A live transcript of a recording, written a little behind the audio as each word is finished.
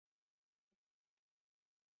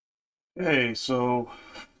Hey, so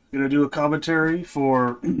gonna do a commentary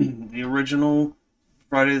for the original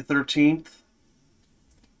Friday the 13th,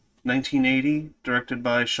 1980, directed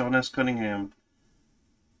by Sean S. Cunningham.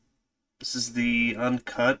 This is the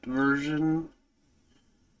uncut version,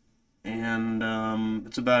 and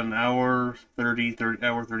it's about an hour 30,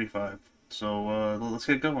 hour 35. So let's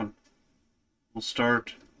get going. We'll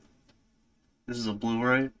start. This is a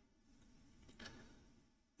Blu-ray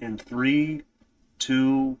in three,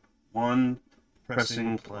 two, one,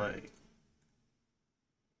 pressing play.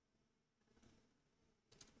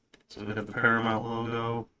 So we have the Paramount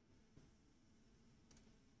logo.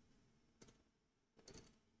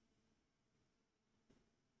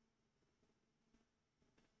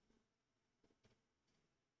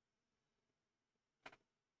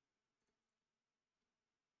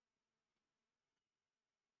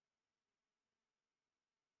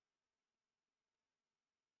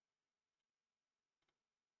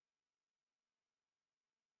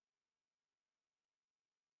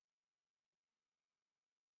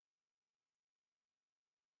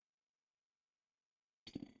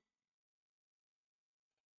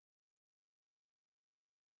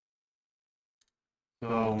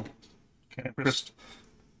 So Camp Crystal,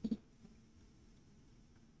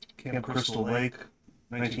 Camp Crystal Lake,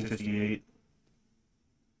 1958.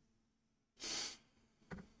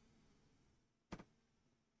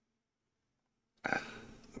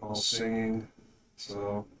 All singing.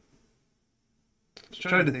 So just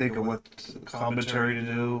trying to think of what commentary to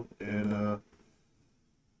do, and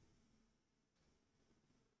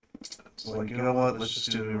it's like, you know what? Let's just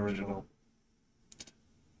do the original.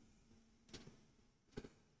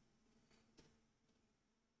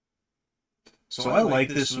 So I like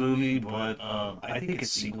this movie, but I think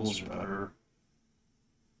its sequels are better.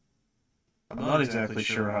 I'm not exactly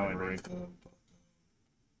sure how I rank them.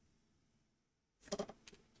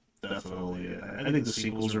 Definitely, I think the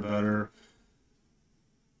sequels are better.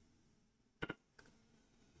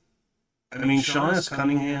 I mean, Sean S.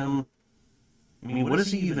 Cunningham. I mean, what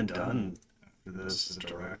has he even done after this as a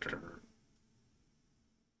director?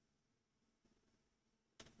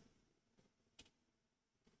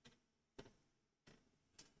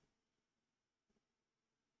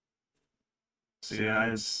 So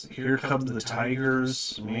yeah, it's Here Come the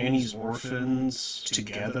Tigers, Manny's Orphans,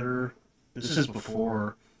 Together. This is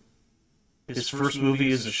before his first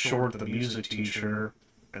movie is a short, The Music Teacher,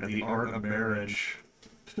 and The Art of Marriage.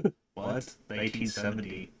 What?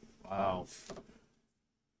 1970. Wow.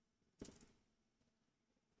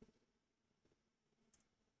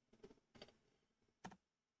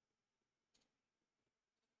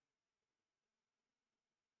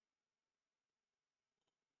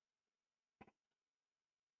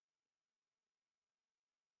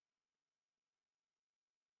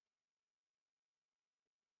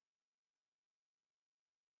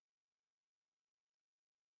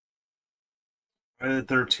 Friday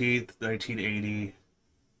the 13th, 1980.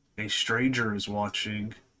 A Stranger is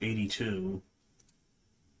Watching, 82.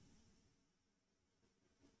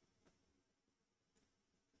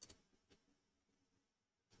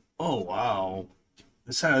 Oh, wow.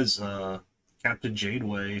 This has Captain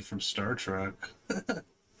Janeway from Star Trek.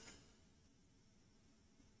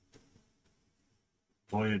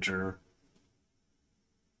 Voyager.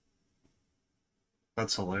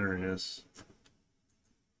 That's hilarious.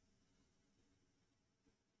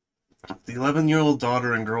 The 11-year-old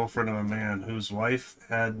daughter and girlfriend of a man whose wife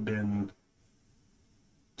had been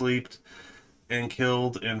bleeped and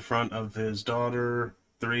killed in front of his daughter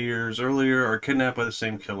 3 years earlier are kidnapped by the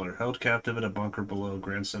same killer. Held captive in a bunker below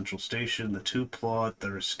Grand Central Station, the two plot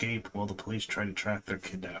their escape while the police try to track their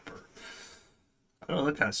kidnapper. Oh,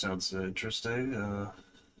 that kind of sounds interesting.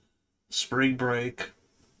 Spring Break.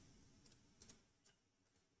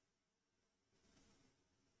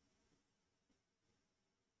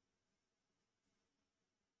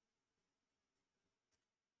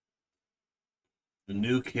 The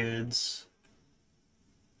New Kids.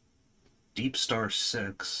 Deep Star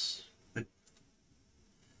 6. I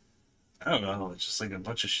don't know. It's just like a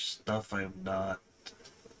bunch of stuff I have not.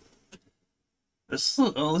 This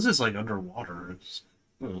is like underwater.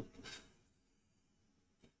 Oh.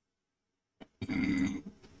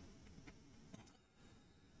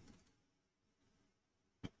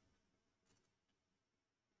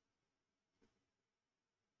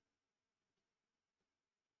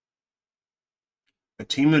 A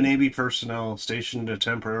team of Navy personnel stationed at a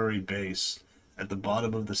temporary base at the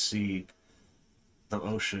bottom of the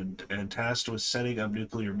ocean, and tasked with setting up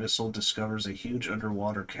nuclear missile, discovers a huge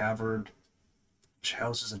underwater cavern which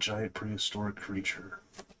houses a giant prehistoric creature.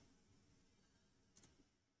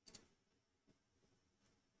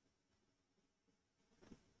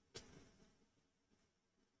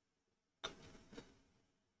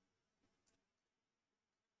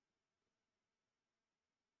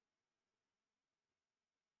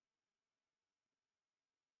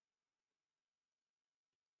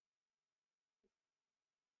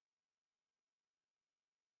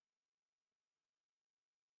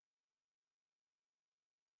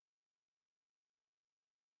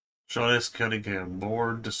 Sean S. Cunningham,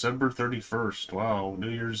 born December 31st. Wow, New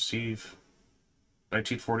Year's Eve,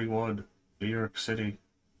 1941, New York City.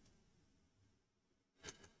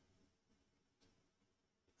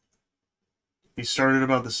 He started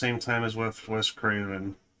about the same time as Wes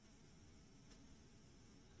Craven.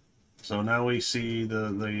 So now we see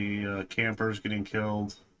the campers getting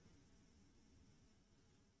killed.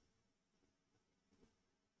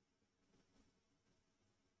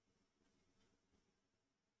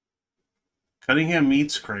 Cunningham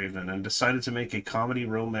meets Craven and decided to make a comedy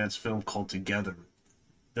romance film called Together.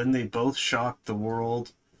 Then they both shocked the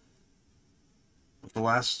world with The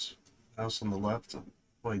Last House on the Left.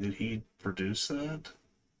 Boy, did he produce that?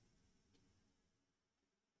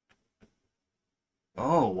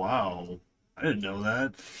 Oh, wow. I didn't know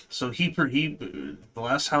that. So The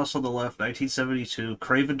Last House on the Left, 1972.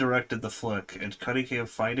 Craven directed the flick, and Cunningham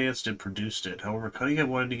financed and produced it. However, Cunningham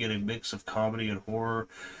wanted to get a mix of comedy and horror,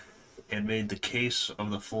 and made The Case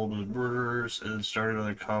of the Full Moon Murderers, and started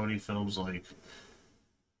other comedy films like.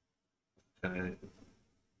 Uh,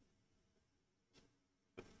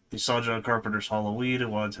 he saw John Carpenter's Halloween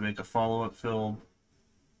and wanted to make a follow-up film.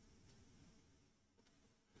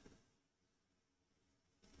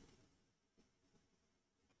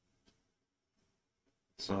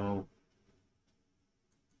 So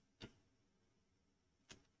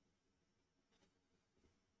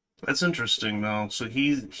that's interesting, though. So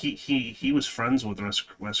he was friends with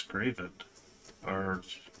Wes Craven, or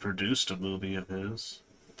produced a movie of his,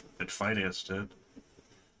 and financed it.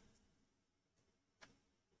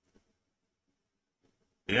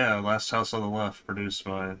 Yeah, Last House on the Left, produced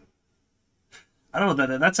by. I don't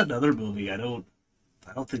know, that's another movie. I don't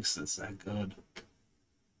think it's that good.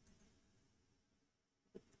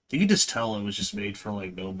 You can just tell it was just made for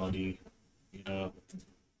like no money, you know.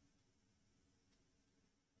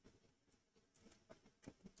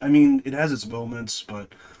 I mean, it has its moments,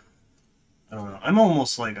 but I don't know. I'm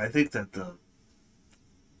almost like I think that the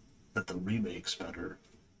remake's better.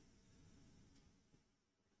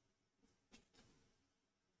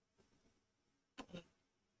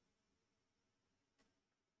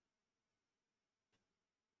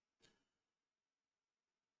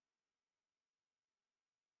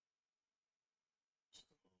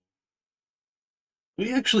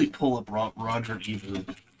 We actually pull up Roger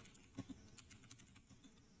Ebert.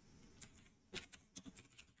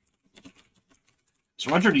 So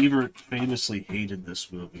Roger Ebert famously hated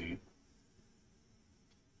this movie.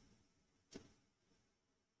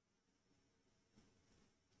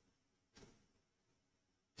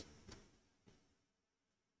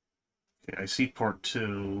 Okay, I see part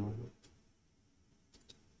two,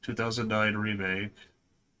 2009 remake.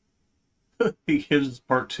 He gives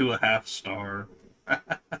part two a half star.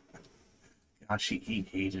 Gosh, he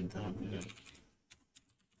hated them. Yeah.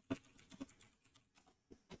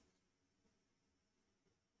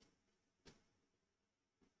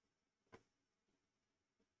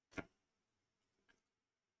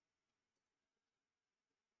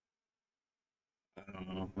 I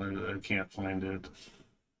don't know. I can't find it.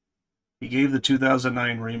 He gave the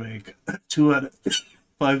 2009 remake 2 out of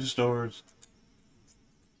 5 stars.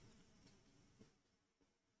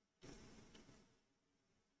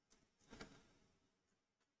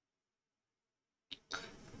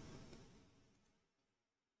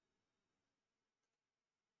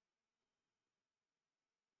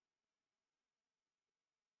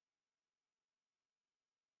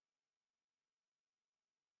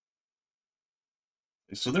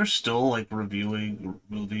 So they're still like reviewing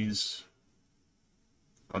movies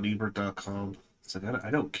on Ebert.com. It's like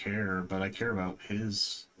I don't care, but I care about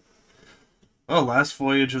his. Oh, Last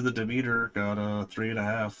Voyage of the Demeter got a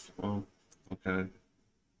 3.5. Oh, okay.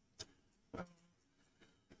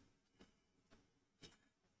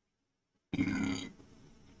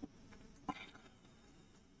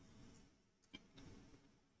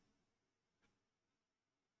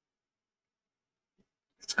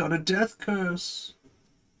 It's got a death curse.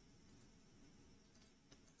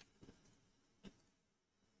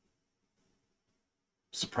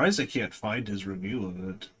 Surprised I can't find his review of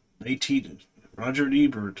it. 18. Roger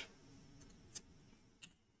Ebert,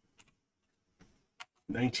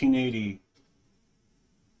 1980.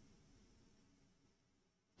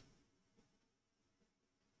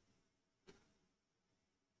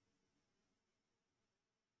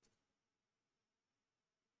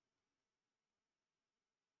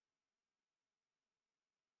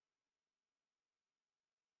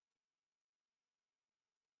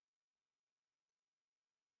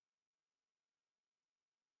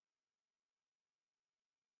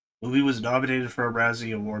 Movie was nominated for a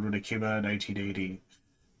Razzie Award when it came out in 1980.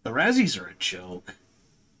 The Razzies are a joke.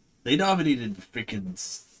 They nominated freaking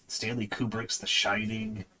Stanley Kubrick's The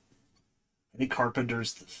Shining. I think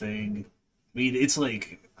Carpenter's The Thing. I mean, it's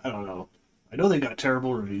like, I don't know. I know they got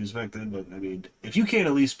terrible reviews back then, but I mean, if you can't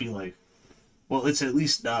at least be like, well, it's at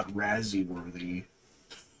least not Razzie worthy.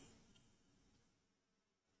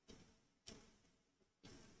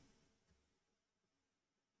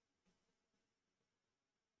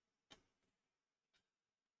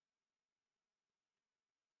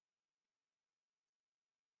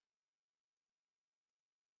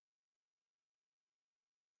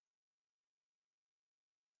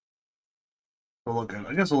 We'll look at,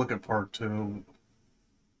 I guess we'll look at part two.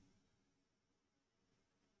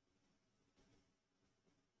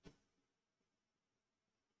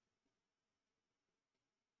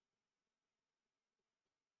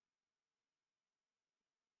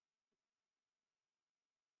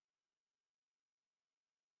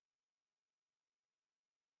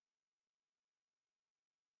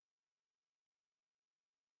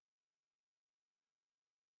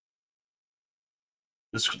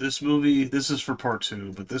 This is for part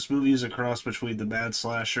two, but this movie is a cross between the mad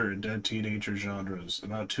slasher and dead teenager genres.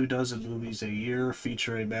 About 24 movies a year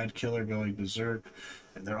feature a mad killer going berserk,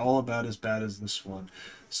 and they're all about as bad as this one.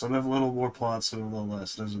 Some have a little more plot, some a little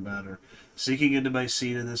less, doesn't matter. Sinking into my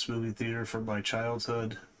seat in this movie theater from my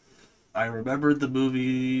childhood, I remembered the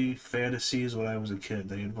movie fantasies when I was a kid.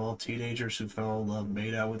 They involved teenagers who fell in love,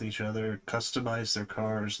 made out with each other, customized their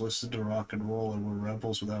cars, listened to rock and roll, and were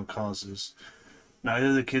rebels without causes.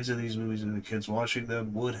 Neither the kids in these movies nor the kids watching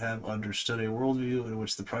them would have understood a worldview in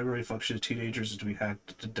which the primary function of teenagers is to be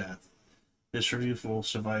hacked to death. This review will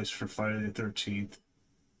suffice for Friday the 13th,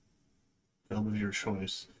 film of your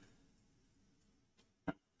choice.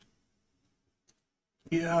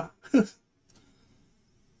 Yeah,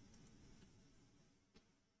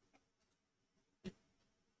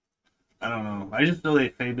 I don't know. I just know they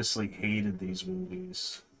famously hated these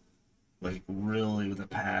movies. Like, really with a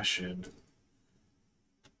passion.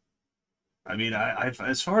 I mean,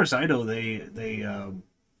 as far as I know, him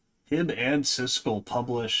and Siskel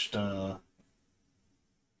published,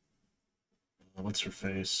 what's her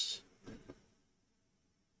face?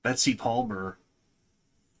 Betsy Palmer.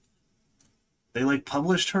 They like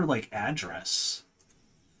published her like address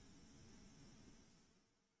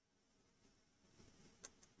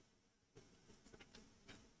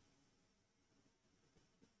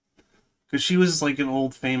because she was like an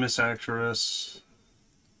old famous actress.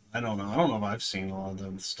 I don't know. I don't know if I've seen a lot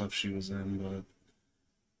of the stuff she was in, but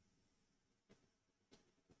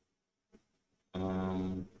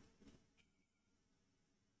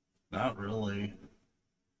not really.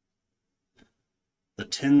 The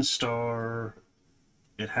Tin Star.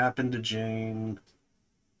 It Happened to Jane.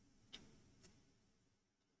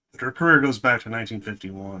 Her career goes back to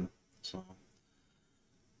 1951. So,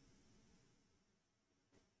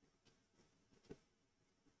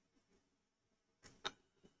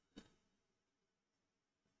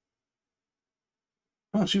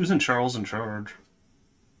 oh, she was in Charles in Charge.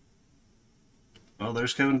 Oh,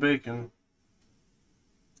 there's Kevin Bacon.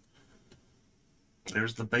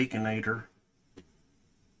 There's the Baconator.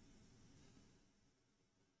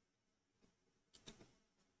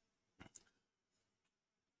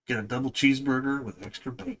 Get a double cheeseburger with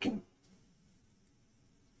extra bacon.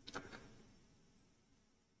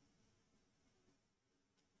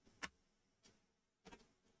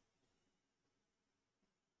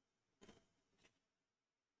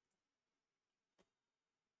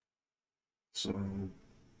 So,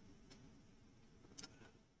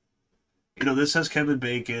 this has Kevin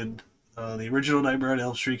Bacon. The original Nightmare on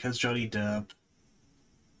Elm Street has Johnny Depp.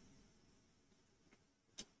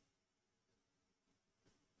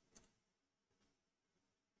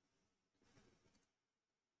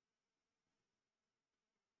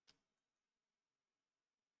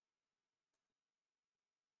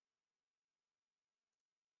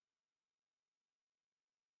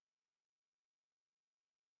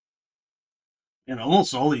 And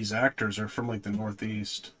almost all these actors are from like the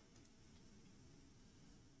Northeast.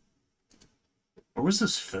 Where was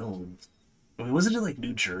this filmed? I mean, wasn't it like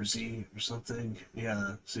New Jersey or something?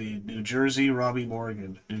 Yeah, see, New Jersey, Robbie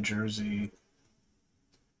Morgan. New Jersey.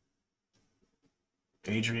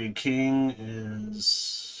 Adrianne King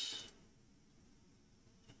is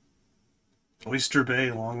Oyster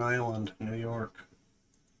Bay, Long Island, New York.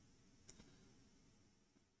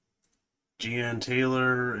 Jeanne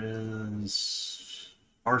Taylor is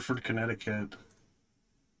Hartford, Connecticut.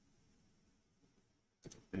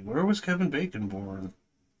 Where was Kevin Bacon born?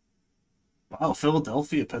 Wow,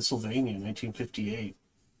 Philadelphia, Pennsylvania, 1958.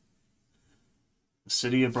 The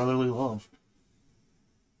city of brotherly love.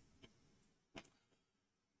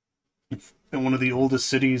 in one of the oldest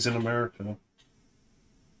cities in America.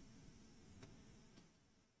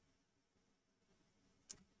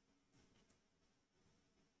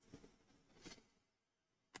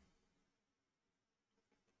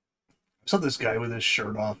 I saw this guy with his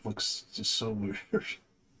shirt off looks just so weird.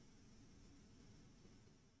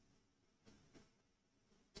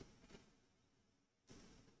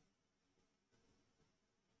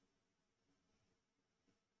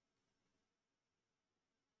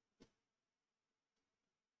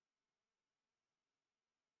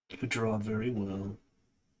 You draw very well.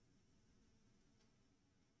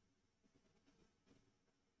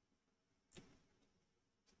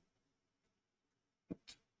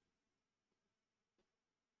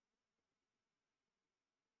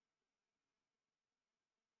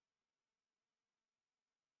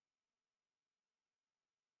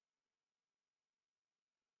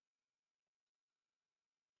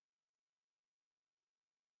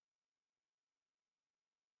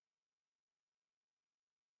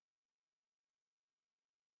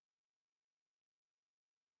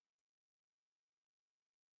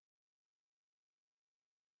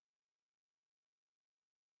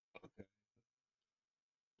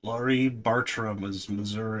 Laurie Bartram is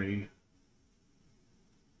Missouri.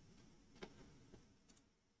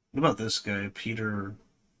 What about this guy, Peter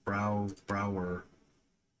Brower,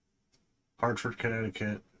 Hartford,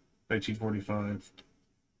 Connecticut, 1945.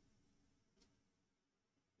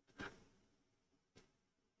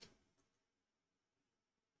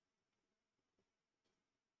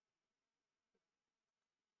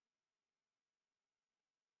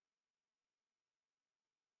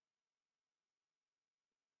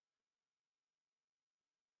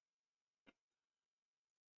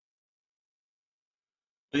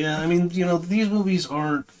 But yeah, I mean, these movies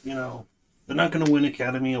aren't, they're not going to win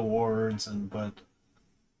Academy Awards, but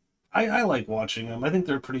I like watching them. I think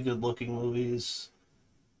they're pretty good looking movies.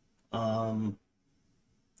 Um,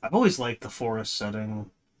 I've always liked the forest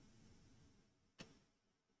setting,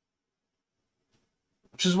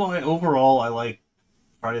 which is why overall I like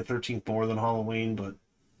Friday the 13th more than Halloween, but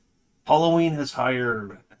Halloween has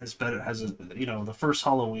better, has a, the first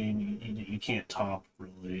Halloween you can't top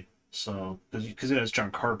really. So, because it has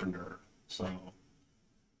John Carpenter. So,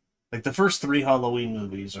 like the first three Halloween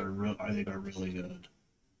movies I think are really good.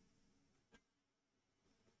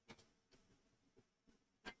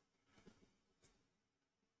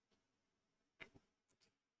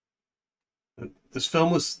 This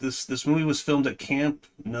movie was filmed at Camp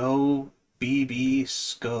No BB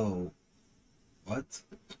Sco. What?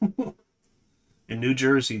 In New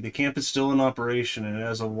Jersey. The camp is still in operation and it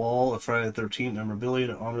has a wall of Friday the 13th memorabilia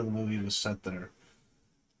to honor the movie was set there.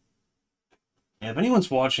 Yeah, if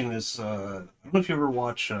anyone's watching this, I don't know if you ever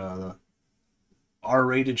watch the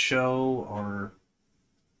R-rated show or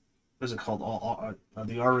what is it called?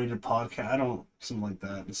 The R-rated podcast. I don't something like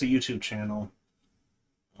that. It's a YouTube channel.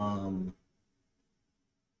 Um,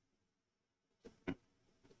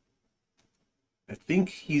 I think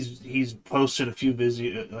he's posted a few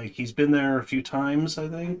video like he's been there a few times, I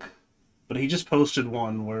think. But he just posted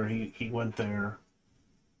one where he went there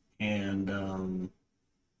and um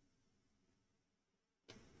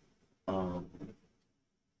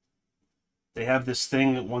they have this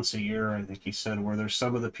thing once a year, I think he said, where there's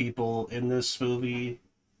some of the people in this movie,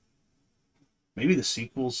 maybe the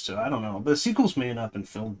sequels to I don't know, but the sequels may not have been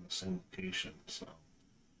filmed in the same location, so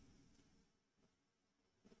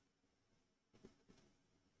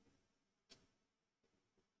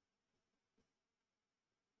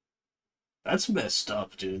that's messed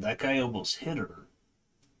up, dude. That guy almost hit her.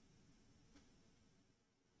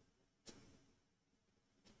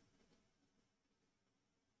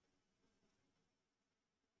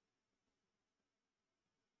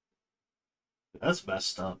 That's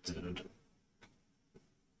messed up, dude.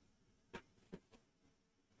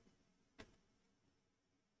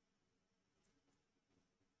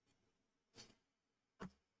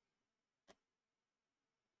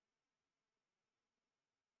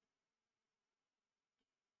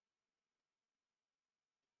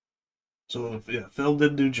 So yeah, filmed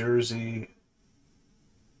in New Jersey.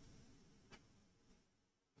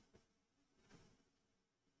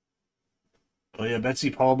 Oh yeah, Betsy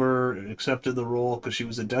Palmer accepted the role because she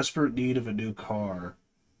was in desperate need of a new car.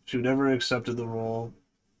 She never accepted the role.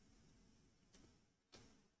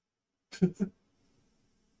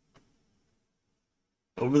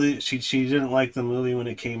 She didn't like the movie when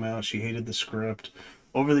it came out. She hated the script.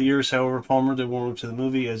 Over the years, however, Palmer did warm up to the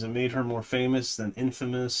movie as it made her more famous than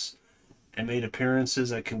infamous and made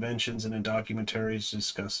appearances at conventions and in documentaries to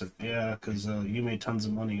discuss it. Yeah, because you made tons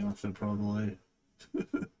of money off it, probably.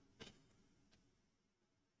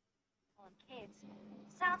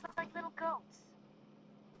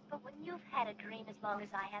 You've had a dream as long as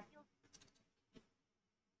I have.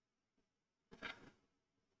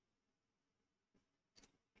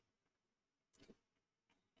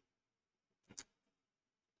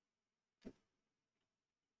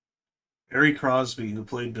 Harry Crosby, who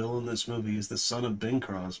played Bill in this movie, is the son of Bing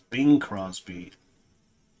Crosby.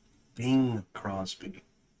 Bing Crosby.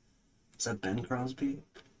 Is that Ben Crosby?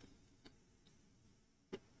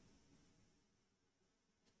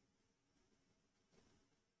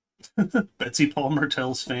 Betsy Palmer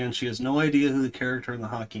tells fans she has no idea who the character in the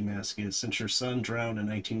hockey mask is since her son drowned in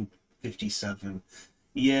 1957.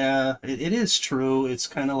 Yeah, it is true. It's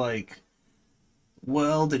kind of like,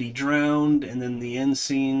 well, did he drown? And then the end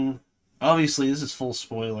scene. Obviously, this is full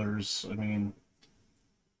spoilers. I mean,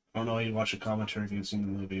 I don't know how you watch a commentary if you've seen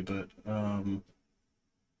the movie, but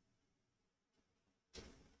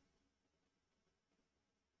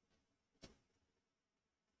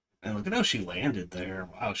and look at how she landed there.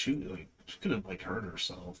 Wow, she could have like hurt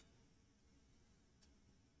herself.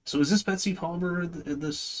 So is this Betsy Palmer in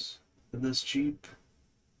this Jeep?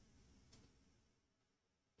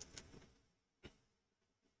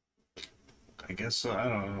 I guess so. I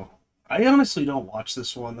don't know. I honestly don't watch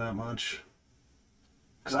this one that much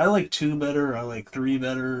because I like two better. I like three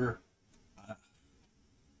better.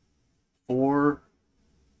 Four,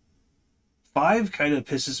 five kind of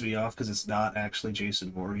pisses me off because it's not actually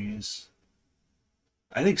Jason Voorhees.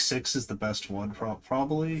 I think six is the best one,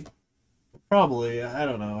 probably. Probably, I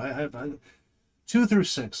don't know. Two through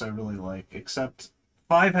six I really like, except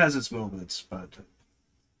five has its moments, but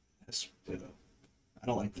it's, I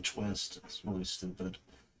don't like the twist. It's really stupid.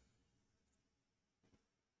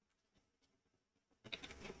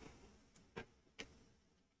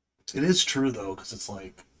 It is true though, because it's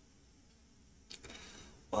like,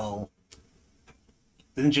 well,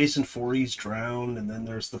 then Jason Voorhees drowned, and then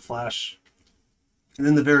there's the Flash, and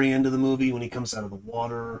then the very end of the movie when he comes out of the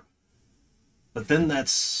water. But then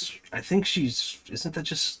that's, I think isn't that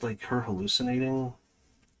just like her hallucinating?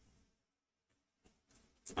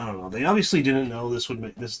 I don't know. They obviously didn't know this would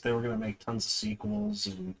make this. They were gonna make tons of sequels,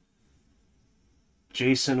 and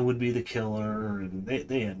Jason would be the killer, and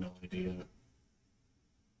they had no idea.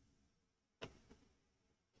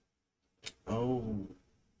 Oh,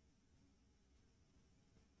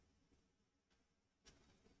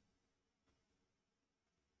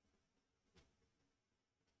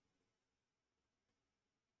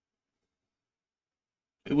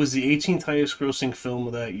 it was the 18th highest grossing film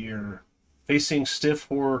of that year, facing stiff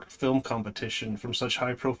horror film competition from such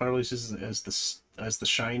high-profile releases as The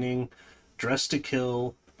Shining, Dress to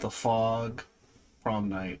Kill, The Fog, Prom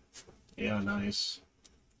Night. Yeah, nice.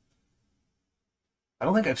 I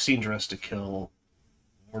don't think I've seen Dress to Kill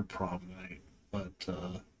or Prom Night, but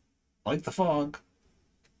I like The Fog.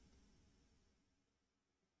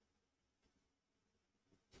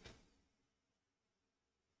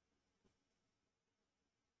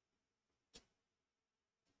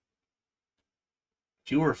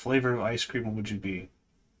 If you were a flavor of ice cream, what would you be?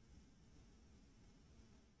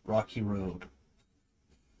 Rocky Road.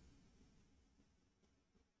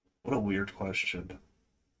 What a weird question.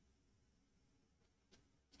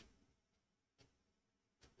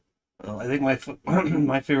 I think my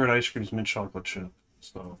my favorite ice cream is mint chocolate chip.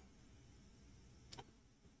 So,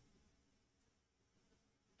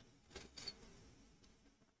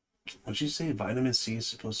 would you say vitamin C is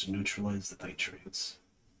supposed to neutralize the nitrates?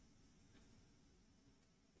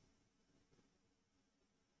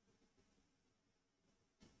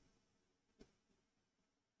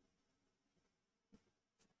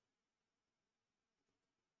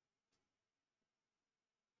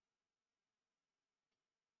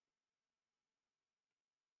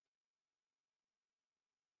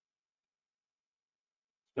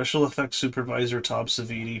 Special effects supervisor Tom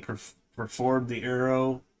Savini performed the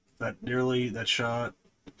arrow that shot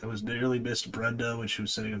that was nearly missed Brenda when she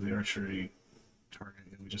was setting up the archery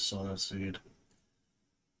target. We just saw that scene.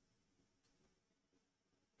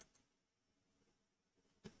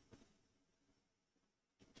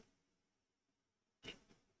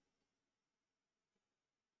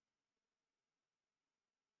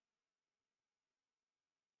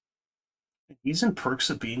 He's in Perks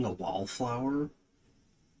of Being a Wallflower,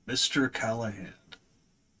 Mr. Callahan.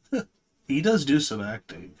 He does do some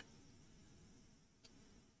acting.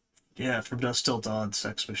 Yeah, from Dust Till Dawn,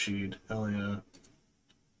 Sex Machine. Hell yeah,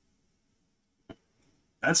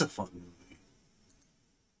 that's a fun movie.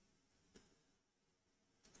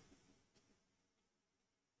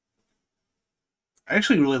 I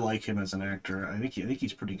actually really like him as an actor. I think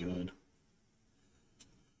he's pretty good.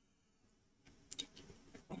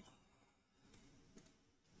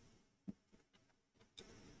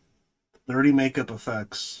 30 makeup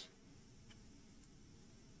effects.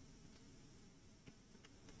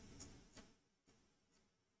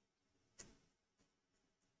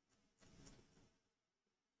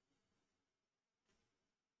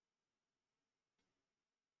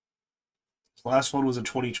 The last one was in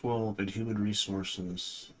 2012 in Human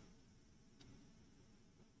Resources.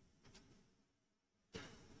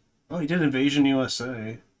 Oh, he did Invasion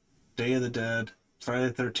USA, Day of the Dead, Friday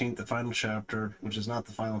the 13th, the final chapter, which is not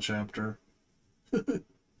the final chapter.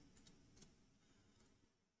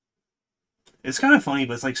 It's kind of funny,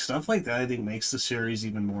 but it's like stuff like that I think makes the series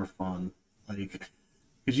even more fun. Like,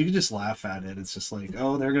 because you can just laugh at it. It's just like,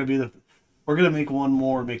 oh, they're gonna be the, we're gonna make one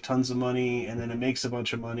more, make tons of money, and then it makes a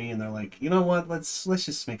bunch of money, and they're like, you know what? Let's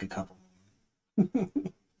just make a couple.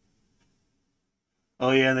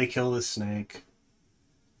 Oh yeah, they kill the snake.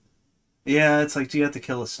 Yeah, it's like, do you have to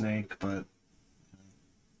kill a snake? But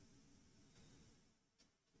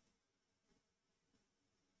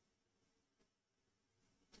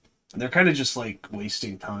they're kind of just like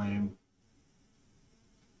wasting time.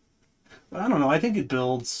 But I don't know. I think it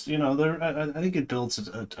builds. You know, there. I think it builds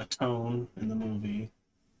a tone in the movie.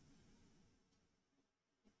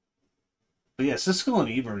 But yeah, Siskel and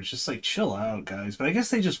Ebert, just like chill out, guys. But I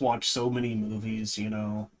guess they just watch so many movies, you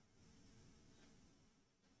know.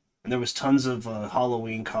 And there was tons of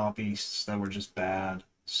Halloween copies that were just bad.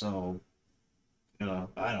 So, you know,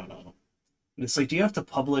 I don't know. And it's like, do you have to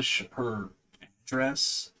publish her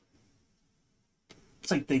address?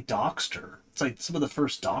 It's like they doxed her. It's like some of the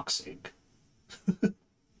first doxing.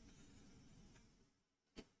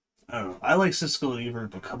 I don't know. I like Siskel and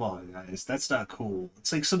Ebert, but come on, guys, that's not cool.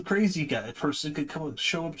 It's like some crazy guy person could come and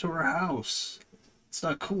show up to her house. It's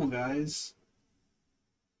not cool, guys.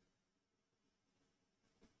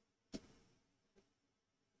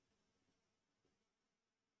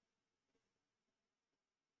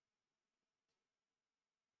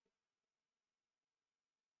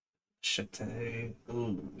 Shit.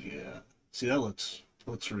 Oh yeah. See, that looks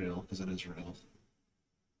real because it is real.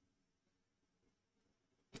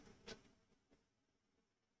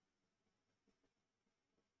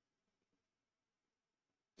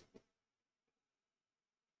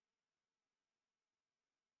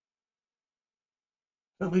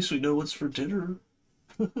 At least we know what's for dinner.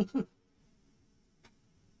 I've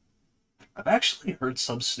actually heard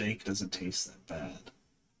some snake doesn't taste that bad.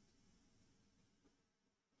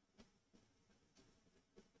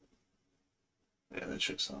 Yeah, that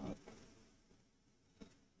chick's hot.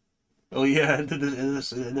 Oh yeah, and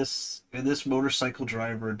this motorcycle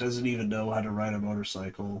driver doesn't even know how to ride a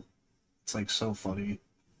motorcycle. It's like so funny.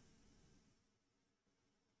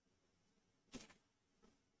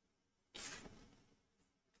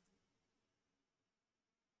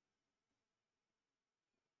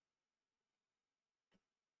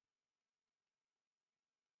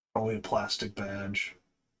 Probably a plastic badge.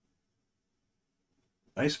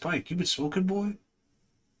 Nice bike. You been smoking, boy?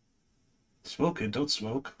 Smoking, don't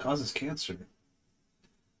smoke. Causes cancer.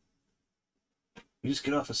 You just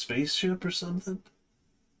get off a spaceship or something?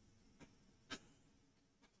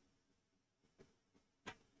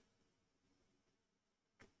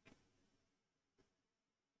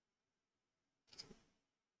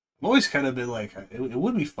 I've always kind of been like, it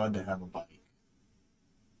would be fun to have a bike.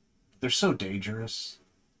 They're so dangerous.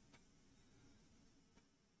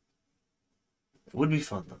 It would be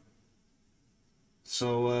fun though.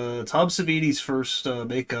 So, Tom Savini's first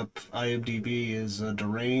makeup IMDb is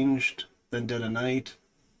Deranged, then Dead of Night.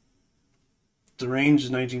 Deranged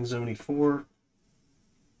is 1974.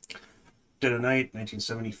 Dead of Night,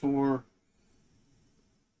 1974.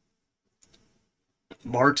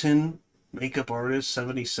 Martin, makeup artist,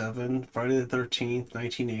 77. Friday the 13th,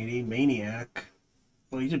 1980. Maniac.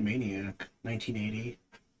 Oh, he did Maniac, 1980.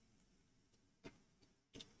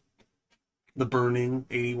 The Burning,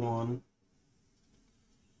 81.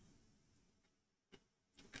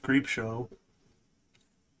 Creep Show,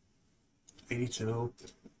 82.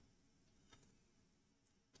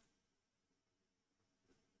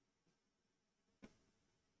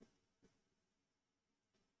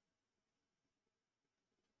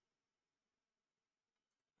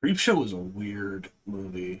 Creep Show is a weird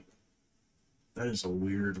movie. That is a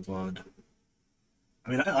weird one. I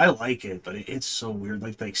mean, I like it, but it's so weird.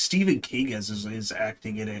 Like Stephen King has his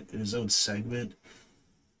acting in it in his own segment.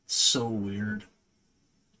 So weird.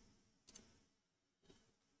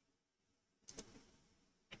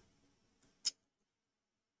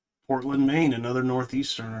 Portland, Maine, another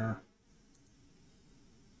Northeasterner.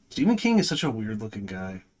 Stephen King is such a weird looking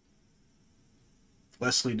guy.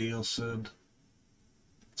 Leslie Nielsen.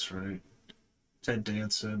 That's right. Ted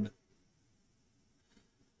Danson.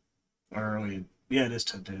 Or wait, yeah, it is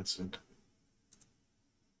Ted Danson.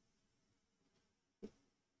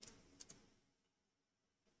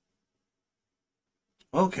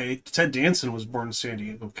 Okay, Ted Danson was born in San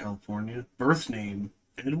Diego, California. Birth name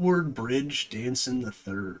Edward Bridge Danson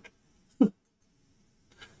III.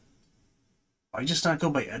 Why just not go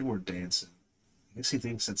by Edward Danson? I guess he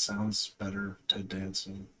thinks it sounds better, Ted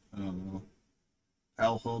Danson. I don't know.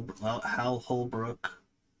 Hal Holbrook.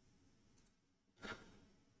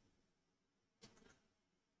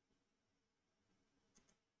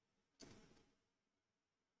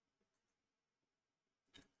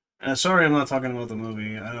 Sorry, I'm not talking about the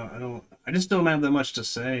movie. I just don't have that much to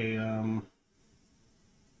say.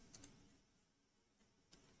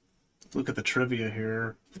 Look at the trivia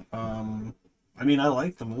here. Um, I mean, I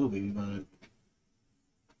like the movie, but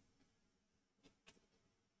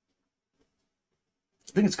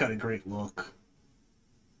I think it's got a great look.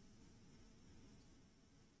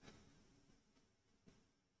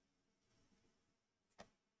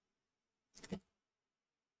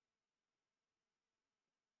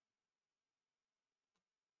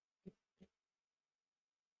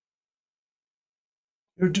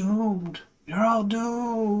 You're doomed. You're all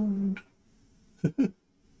doomed.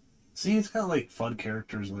 See, it's got like fun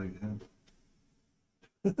characters like him.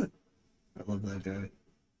 I love that guy.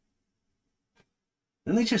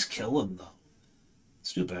 Then they just kill him though.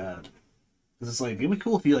 It's too bad. Because it's like it'd be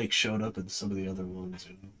cool if he like showed up in some of the other ones.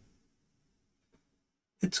 You know?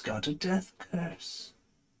 It's got a death curse.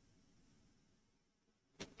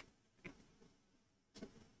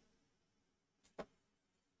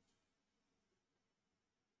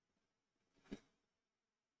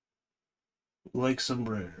 Like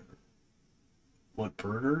sombrero. What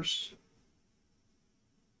burgers?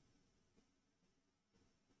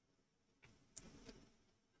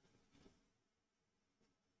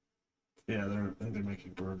 Yeah, I think they're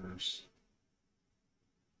making burgers.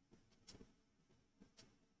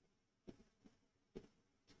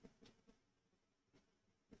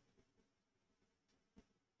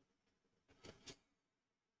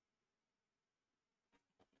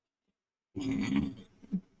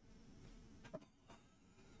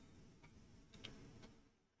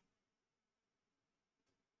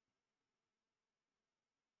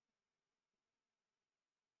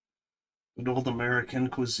 Good old American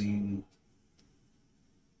cuisine.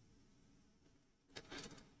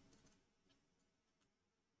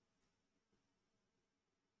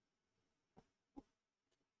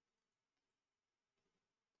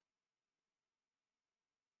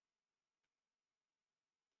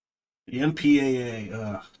 The MPAA,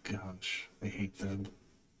 ugh, gosh, I hate them.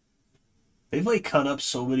 They've like cut up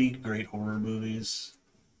so many great horror movies.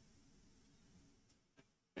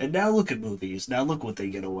 And now look at movies. Now look what they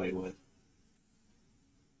get away with.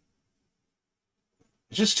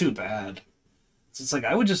 It's just too bad. It's like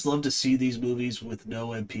I would just love to see these movies with no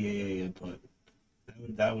MPAA input.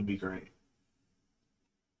 That would be great.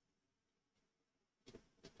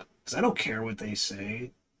 Because I don't care what they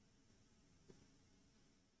say.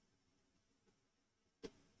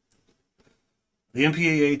 The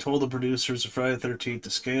MPAA told the producers of Friday the 13th to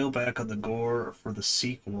scale back on the gore for the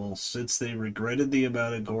sequel since they regretted the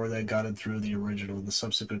amount of gore that got it through the original and the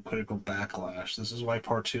subsequent critical backlash. This is why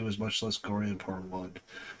Part 2 is much less gory than Part 1.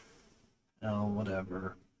 Oh,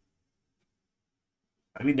 whatever.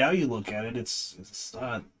 I mean, now you look at it, it's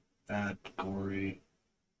not that gory.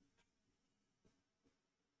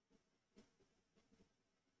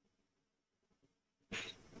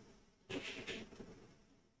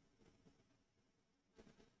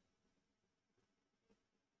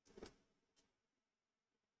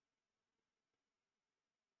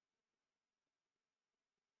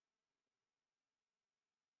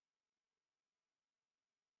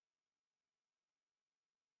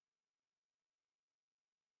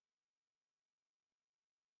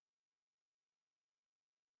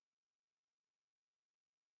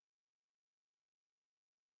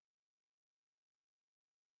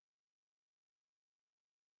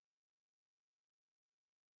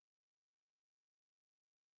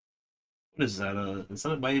 What is that? Is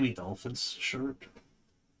that a Miami Dolphins shirt?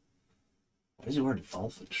 Why is he wearing a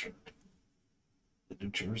Dolphin shirt in New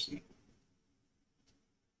Jersey?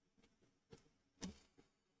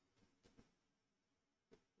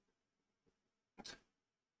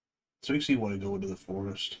 So makes you want to go into the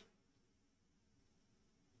forest.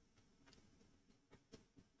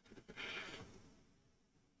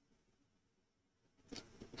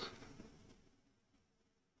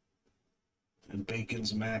 And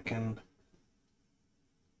bacon's mackin'.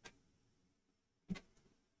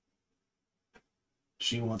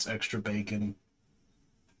 She wants extra bacon.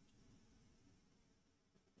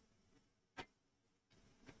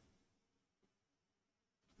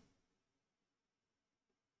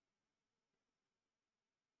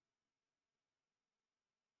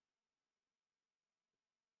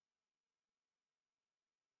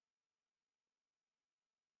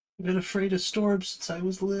 I've been afraid of storms since I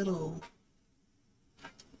was little.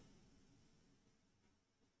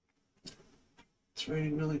 It's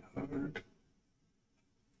raining really hard.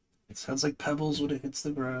 It sounds like pebbles when it hits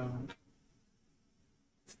the ground.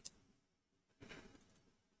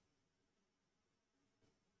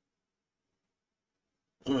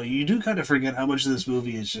 I don't know, you do kind of forget how much of this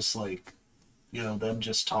movie is just like, them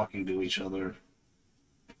just talking to each other.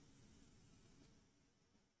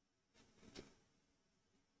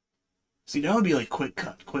 See, now it'd be like quick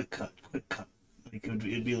cut, quick cut, quick cut. Like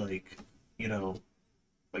it'd be like, you know,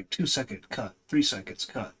 like 2 second cut, 3 seconds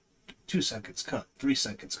cut, 2 seconds cut, 3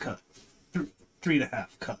 seconds cut, 3.5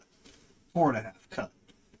 cut, 4.5 cut.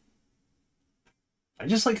 I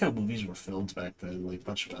just like how movies were filmed back then, like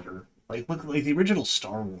much better. Like look like the original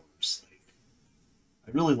Star Wars. Like,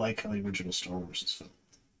 I really like how the original Star Wars is filmed.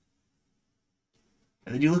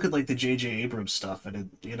 And then you look at like the J.J. Abrams stuff, and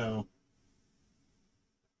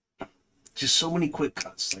just so many quick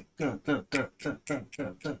cuts, like cut,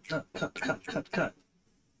 cut.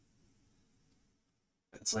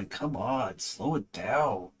 It's like, come on, slow it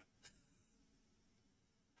down.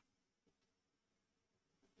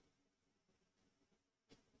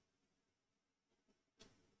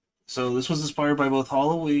 So this was inspired by both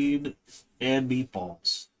Halloween and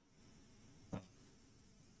Meatballs. I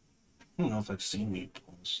don't know if I've seen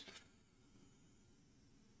Meatballs.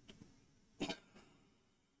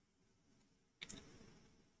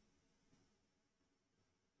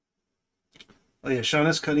 Oh yeah, Sean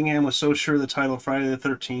S. Cunningham was so sure the title Friday the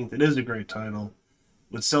 13th, it is a great title,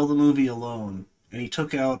 would sell the movie alone. And he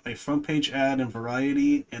took out a front page ad in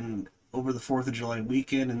Variety and over the 4th of July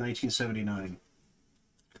weekend in 1979.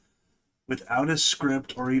 Without a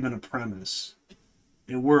script or even a premise.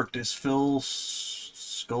 It worked as Phil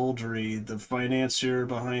Scoldry, the financier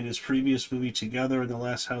behind his previous movie Together and The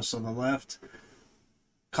Last House on the Left,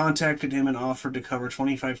 contacted him and offered to cover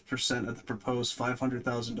 25% of the proposed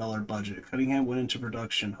 $500,000 budget. Cunningham went into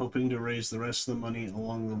production, hoping to raise the rest of the money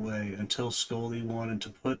along the way, until Scully wanted to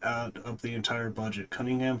put out of the entire budget.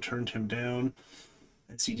 Cunningham turned him down,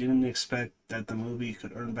 as he didn't expect that the movie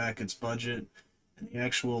could earn back its budget, and the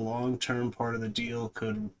actual long-term part of the deal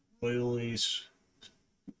could royally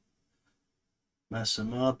mess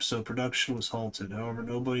him up, so production was halted. However,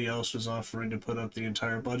 nobody else was offering to put up the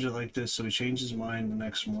entire budget like this, so he changed his mind the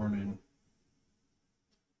next morning.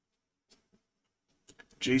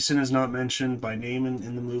 Jason is not mentioned by name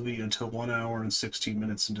in the movie until 1 hour and 16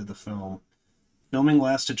 minutes into the film. Filming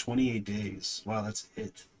lasted 28 days. Wow, that's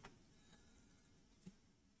it.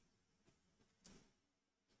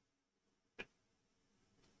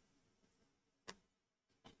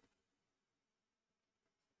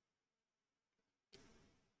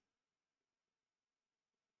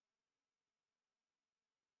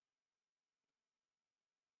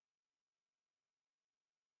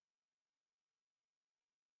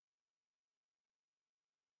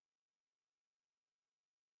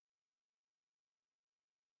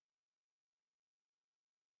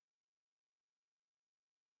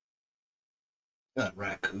 That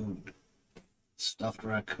raccoon. Stuffed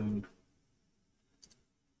raccoon.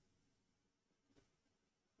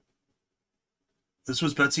 This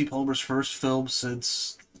was Betsy Palmer's first film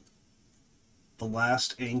since The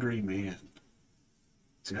Last Angry Man.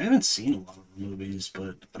 See, I haven't seen a lot of her movies,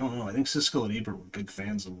 but I don't know. I think Siskel and Ebert were big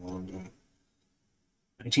fans of a lot of them.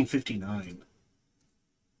 1959.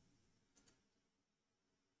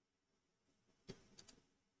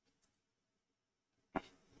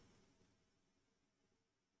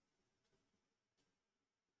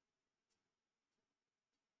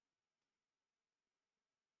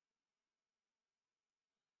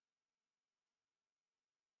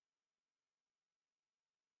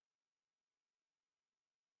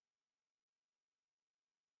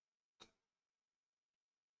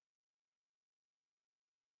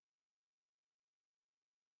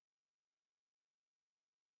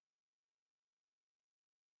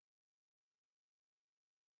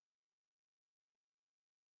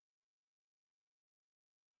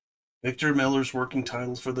 Victor Miller's working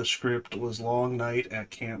title for the script was Long Night at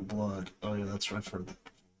Camp Blood. Oh yeah, that's right. I've heard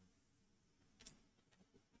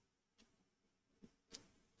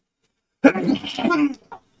that.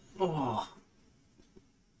 Oh,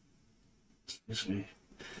 excuse me.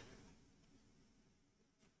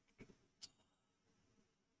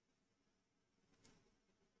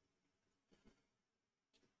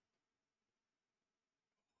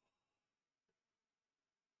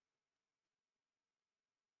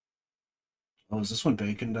 Oh, is this when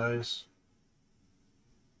Bacon dies?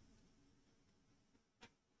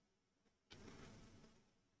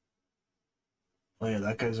 Oh yeah,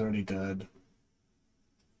 that guy's already dead.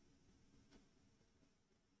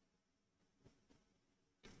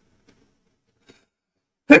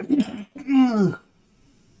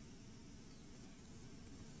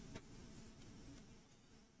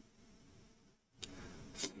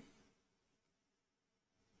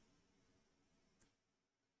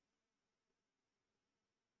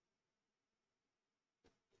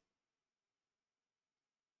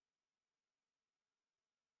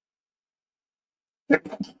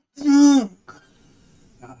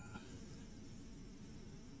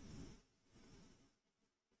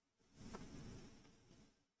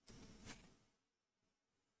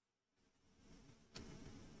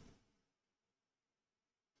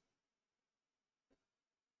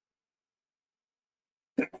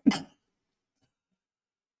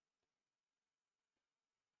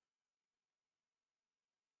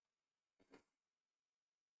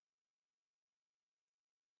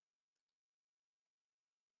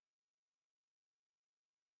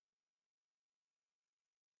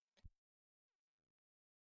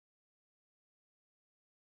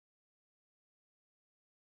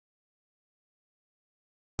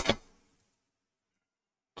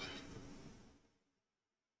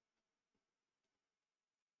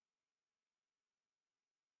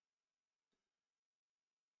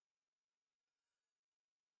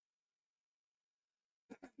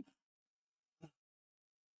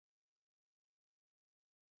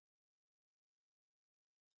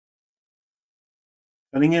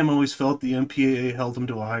 Cunningham always felt the MPAA held him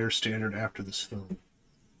to a higher standard after this film.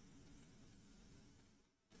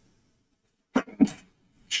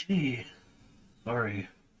 Gee, sorry.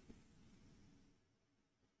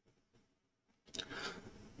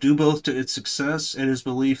 Due both to its success and his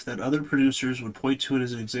belief that other producers would point to it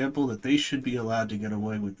as an example that they should be allowed to get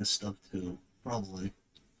away with this stuff too. Probably.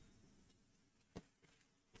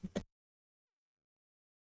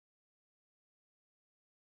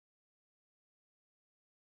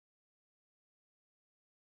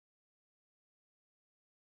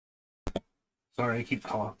 Sorry, I keep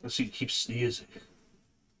coughing. Let's see, keep sneezing.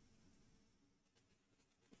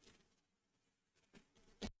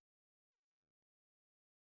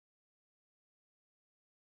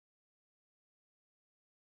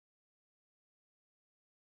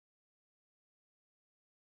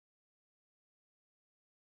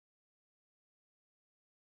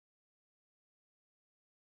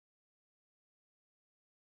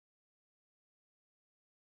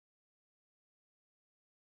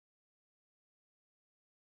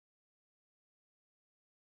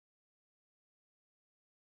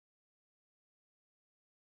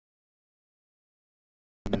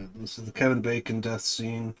 Yeah, this is the Kevin Bacon death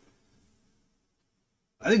scene.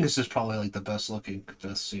 I think this is probably like the best looking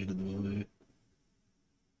death scene in the movie.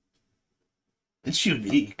 It's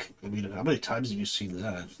unique. I mean, how many times have you seen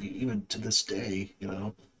that? Even to this day, you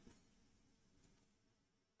know?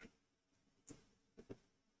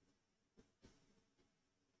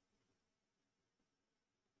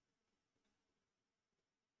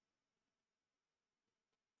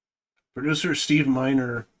 Producer Steve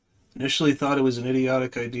Miner initially thought it was an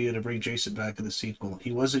idiotic idea to bring Jason back in the sequel.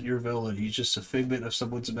 He wasn't your villain, he's just a figment of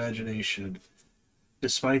someone's imagination.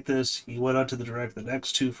 Despite this, he went on to direct the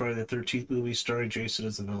next two Friday the 13th movies starring Jason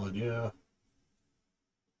as the villain. Yeah.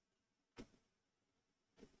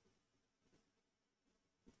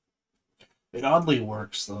 It oddly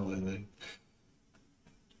works, though, I think.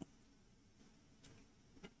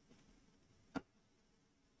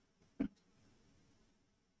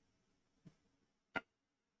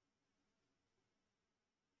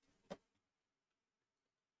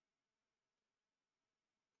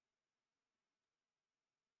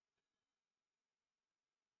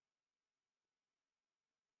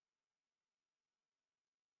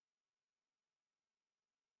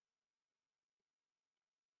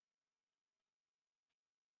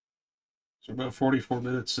 So about 44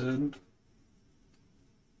 minutes in.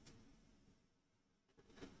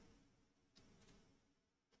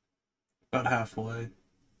 About halfway.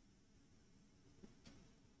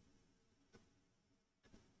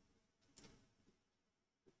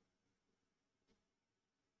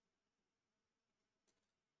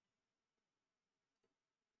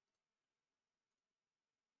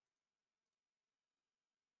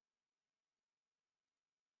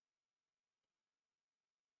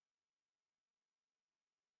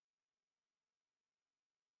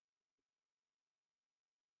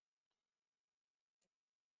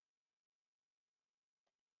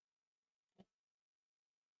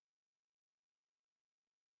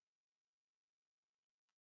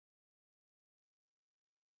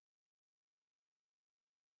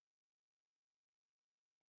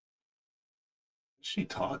 What's she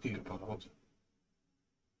talking about?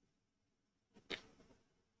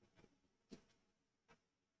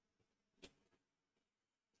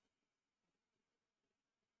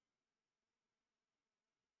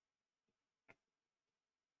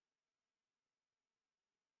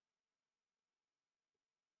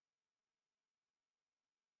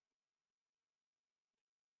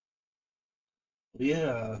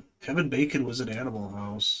 Yeah, Kevin Bacon was in Animal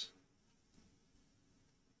House.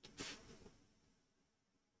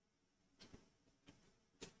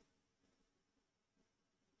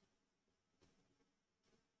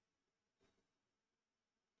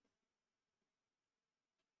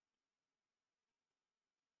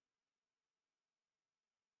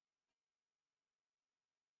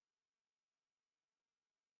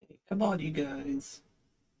 Come on, you guys.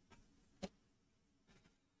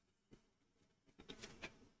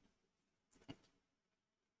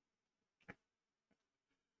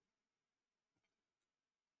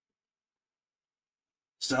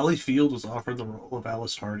 Sally Field was offered the role of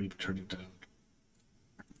Alice Hardy, but turned it down.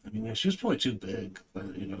 I mean, yeah, she was probably too big, but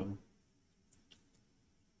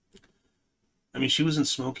I mean, she was in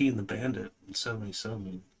Smokey and the Bandit in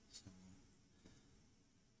 '77.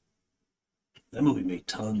 That movie made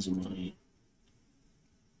tons of money.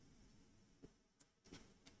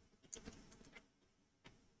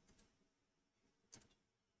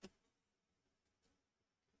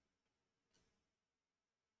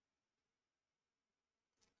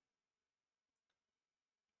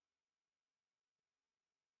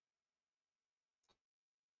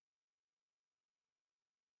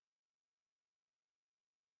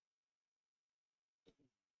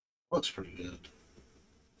 Looks pretty good.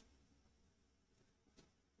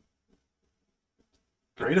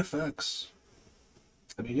 Great effects.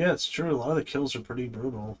 I mean, yeah, it's true. A lot of the kills are pretty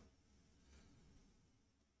brutal.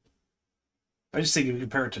 I just think if you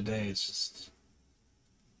compare it today, it's just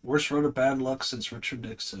worst run of bad luck since Richard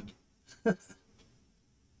Nixon.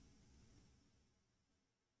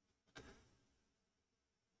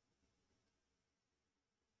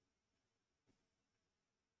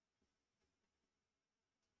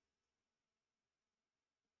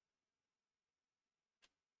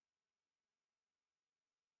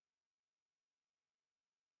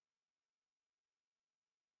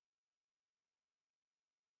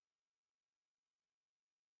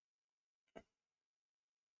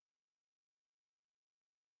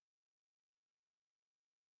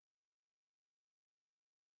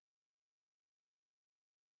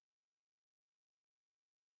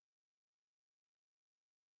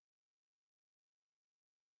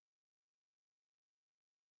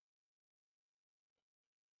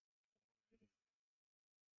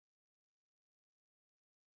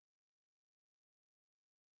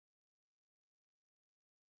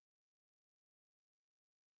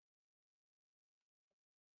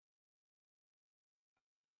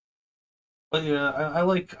 But yeah, I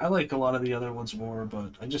like a lot of the other ones more,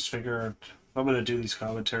 but I just figured if I'm gonna do these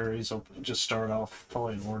commentaries, I'll just start off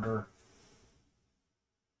probably in order.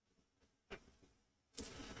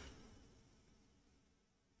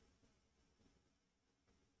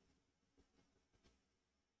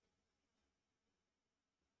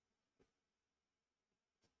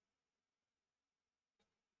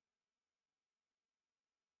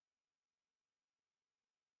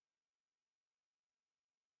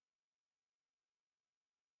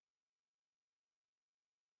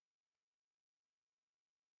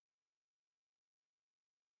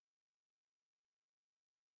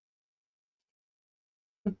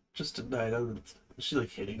 Just tonight, she's like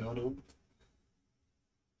hitting on him.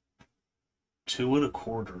 2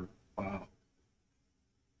 1/4. Wow.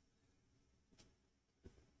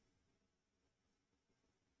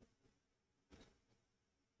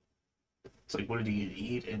 It's like, what did he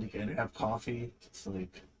eat and have coffee? It's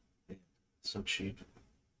like so cheap.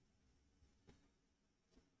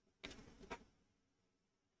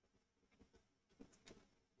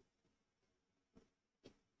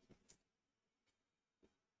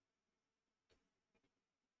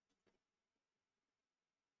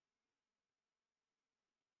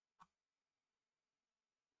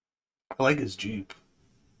 I like his Jeep.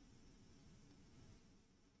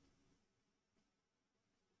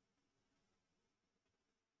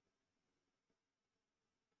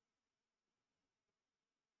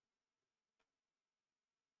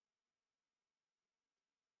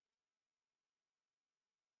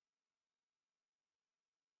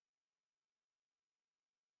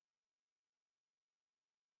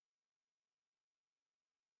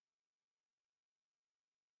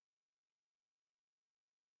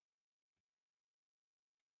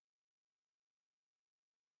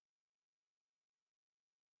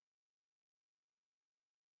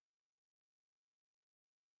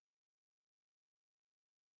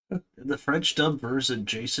 In the French dub version,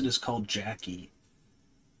 Jason is called Jackie.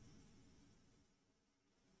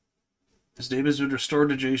 His name has been restored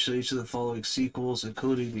to Jason in each of the following sequels,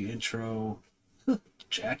 including the intro.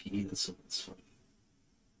 Jackie, that's funny.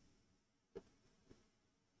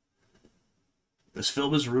 This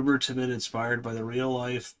film is rumored to have been inspired by the real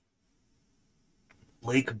life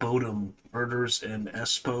Lake Bodom murders in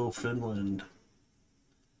Espoo, Finland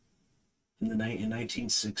in the in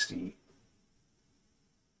 1960.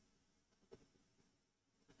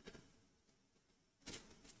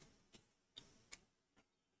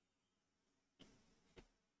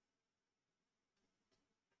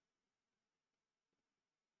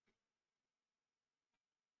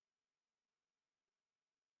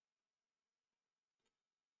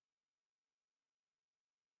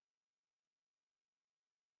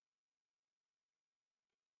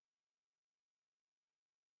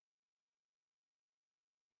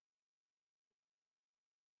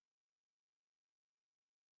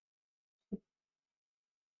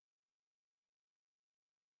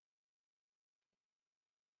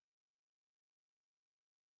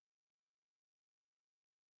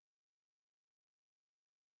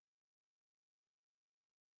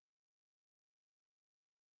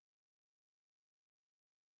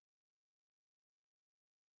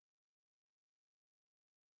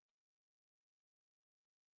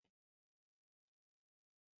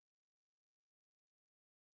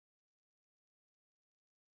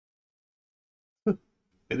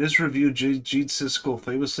 In his review, Gene Siskel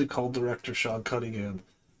famously called director Sean Cunningham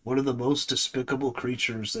one of the most despicable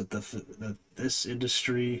creatures that this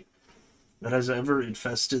industry that has ever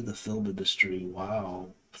infested the film industry.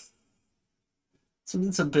 Wow, so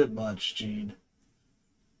that's a bit much, Gene.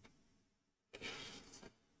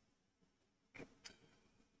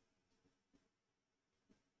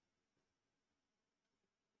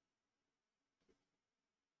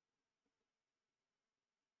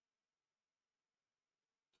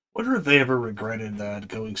 Wonder if they ever regretted that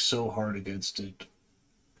going so hard against it.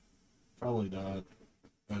 Probably not.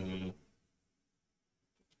 Uh,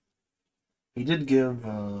 he did give,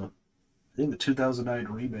 I think, the 2009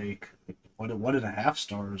 remake one and a half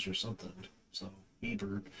stars or something. So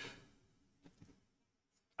Ebert,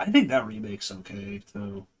 I think that remake's okay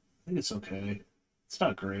too. I think it's okay. It's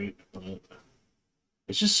not great, but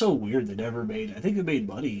it's just so weird. They never made. I think it made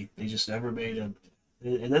money. They just never made a.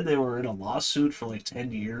 And then they were in a lawsuit for like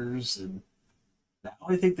 10 years, and now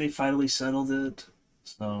I think they finally settled it.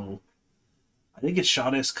 So I think it's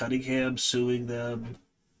Sean S. Cunningham suing them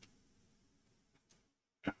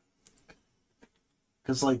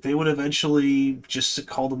because like they would eventually just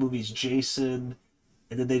call the movies Jason,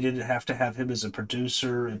 and then they didn't have to have him as a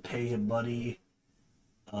producer and pay him money,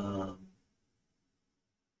 um,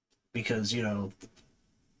 because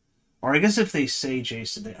or I guess if they say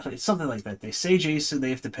Jason, it's something like that. They say Jason, they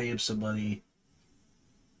have to pay him some money.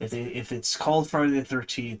 If it's called Friday the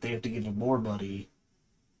 13th, they have to give him more money.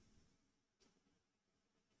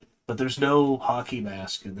 But there's no hockey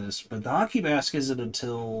mask in this. But the hockey mask isn't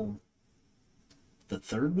until the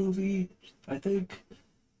third movie, I think.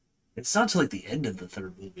 It's not till like the end of the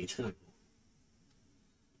third movie too.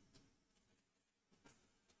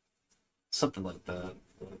 Something like that.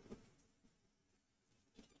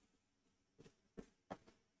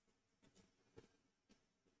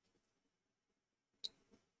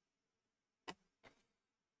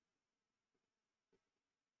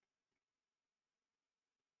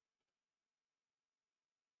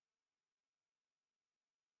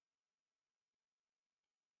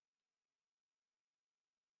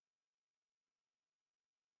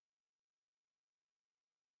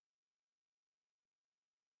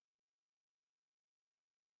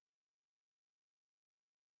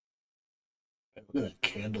 Look at that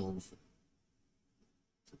candle.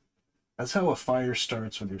 That's how a fire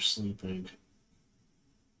starts when you're sleeping.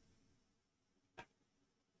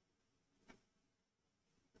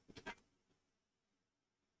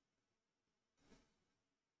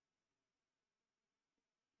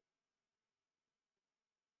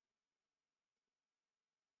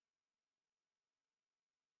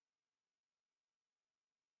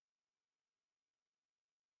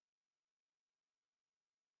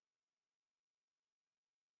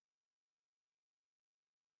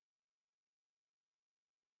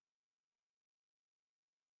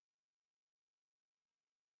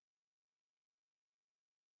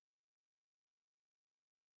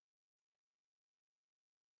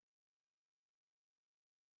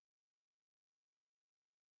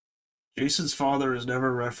 Jason's father is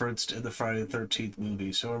never referenced in the Friday the 13th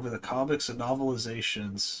movies. However, the comics and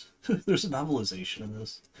novelizations, there's a novelization in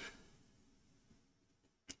this.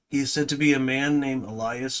 He is said to be a man named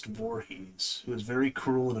Elias Voorhees, who is very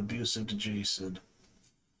cruel and abusive to Jason.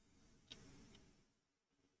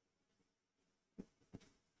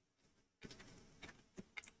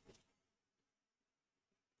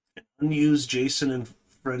 Unused Jason and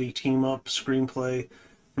Freddy team up screenplay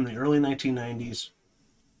from the early 1990s.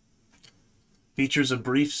 Features a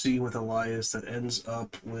brief scene with Elias that ends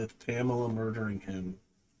up with Pamela murdering him.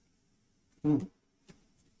 Hmm.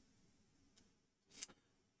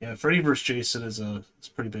 Yeah, Freddy vs. Jason is a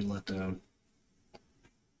pretty big letdown.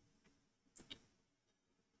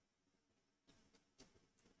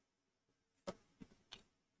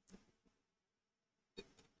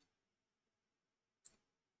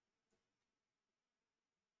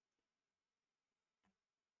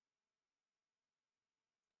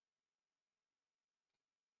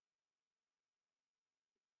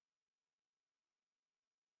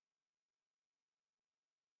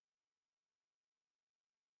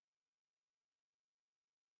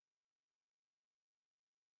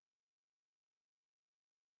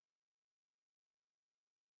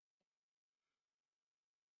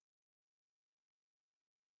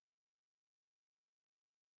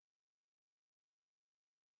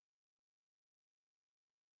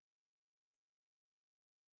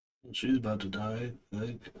 She's about to die.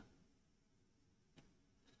 Like,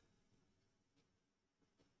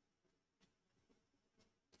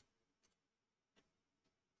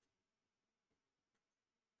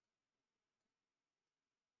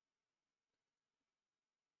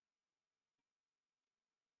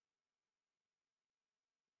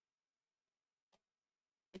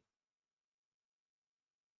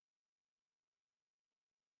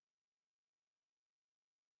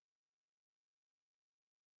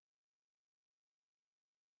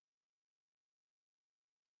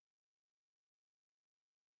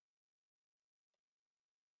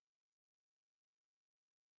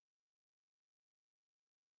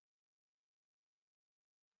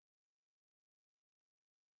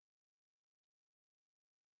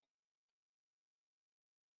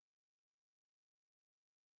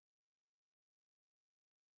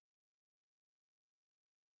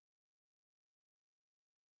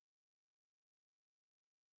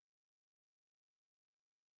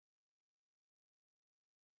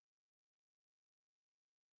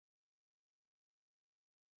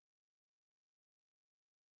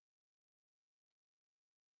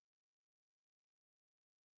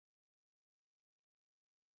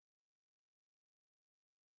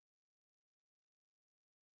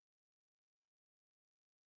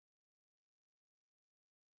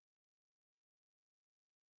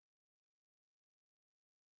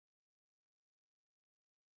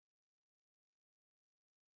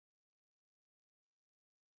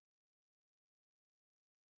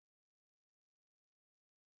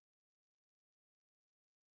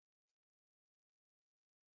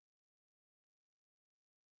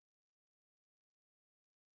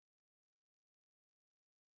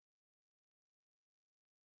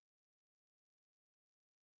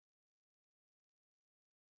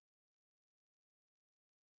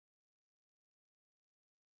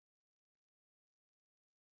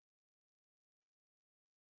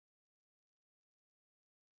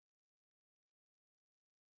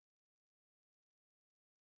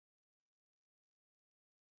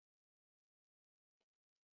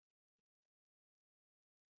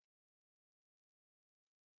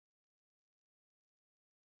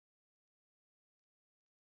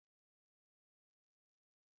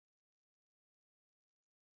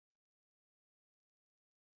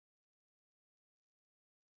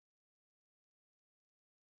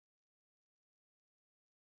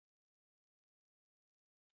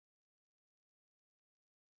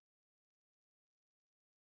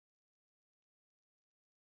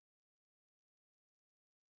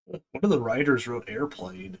 one of the writers wrote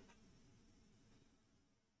Airplane.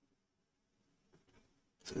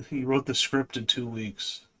 He wrote the script in 2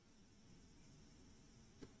 weeks.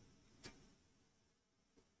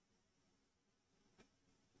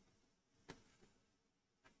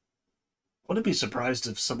 Wouldn't be surprised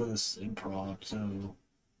if some of this improv. So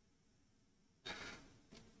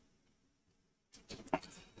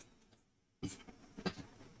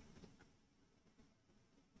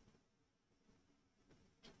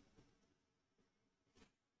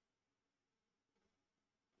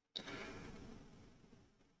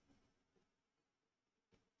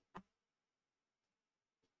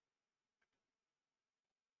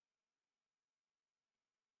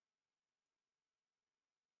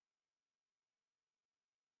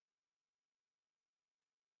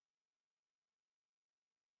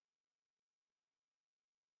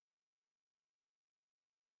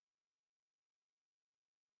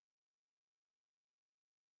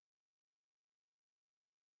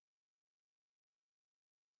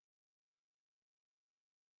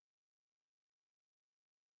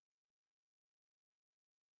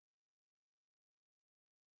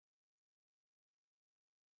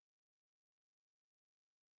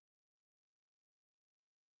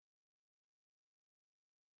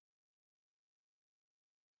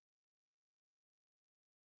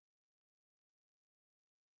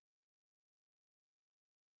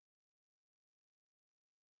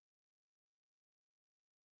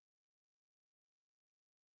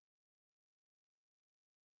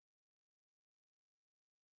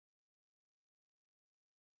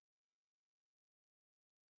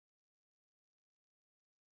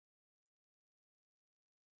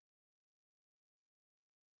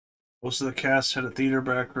Most of the cast had a theater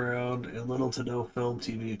background and little to no film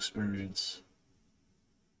TV experience.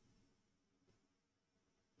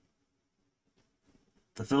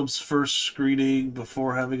 The film's first screening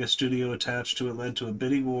before having a studio attached to it led to a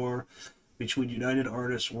bidding war between United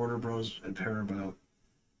Artists, Warner Bros., and Paramount.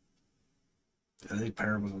 I think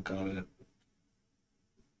Paramount got it.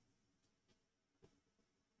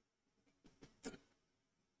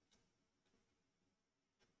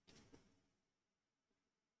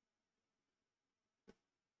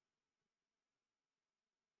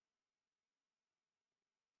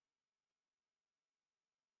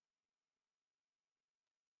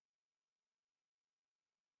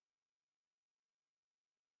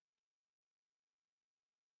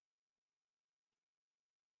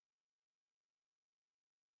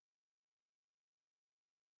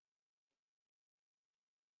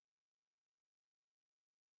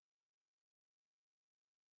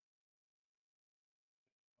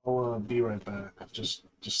 I'll be right back. Just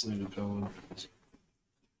leave it going.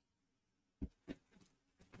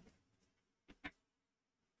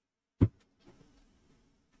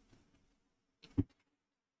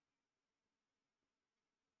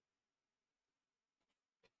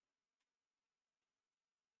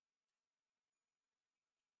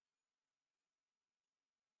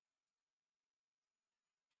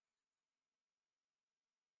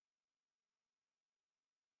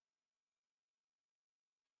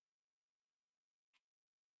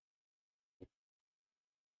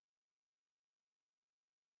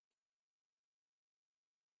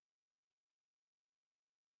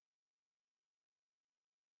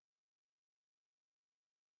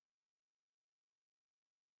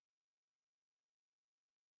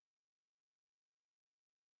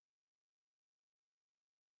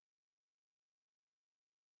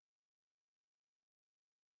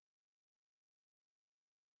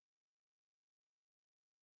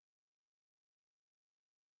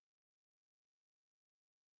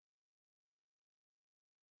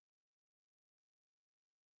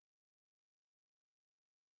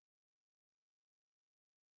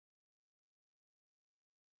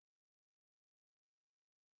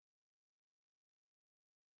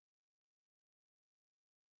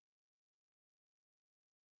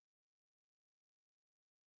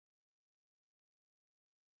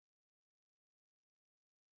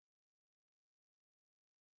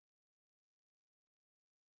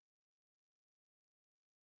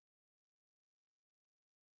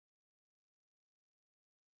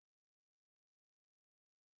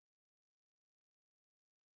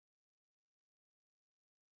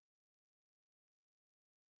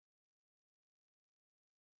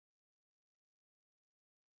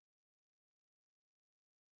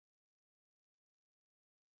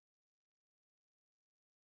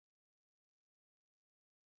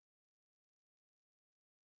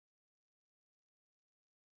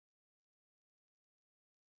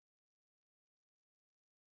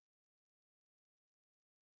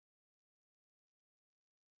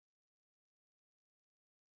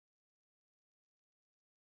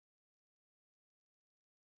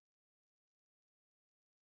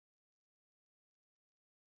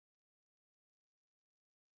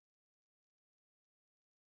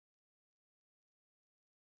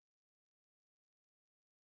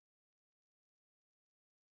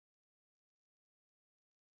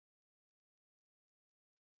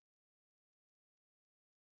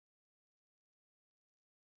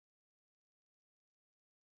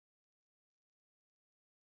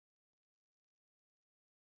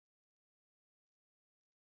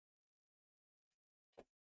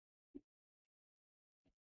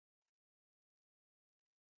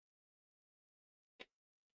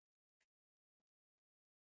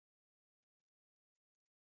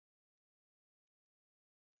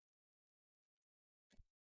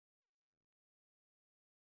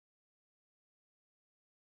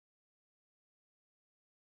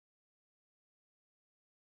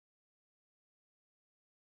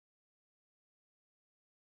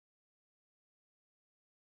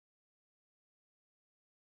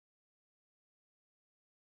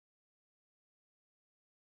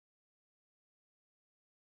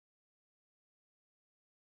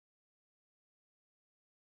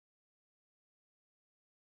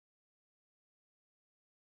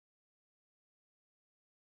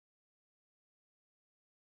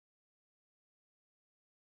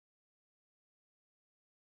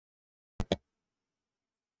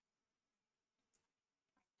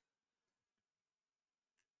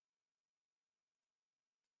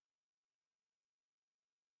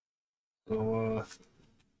 So,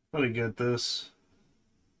 let me get this.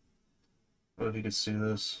 I don't know if you can see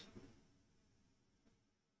this.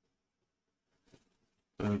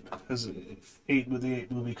 Has eight with the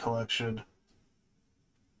eight movie collection.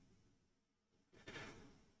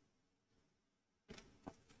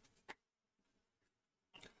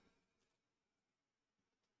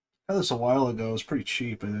 I had this a while ago. It was pretty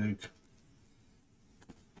cheap, I think. I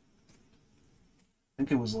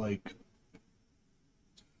think it was like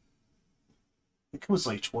think it was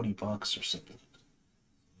like $20 or something.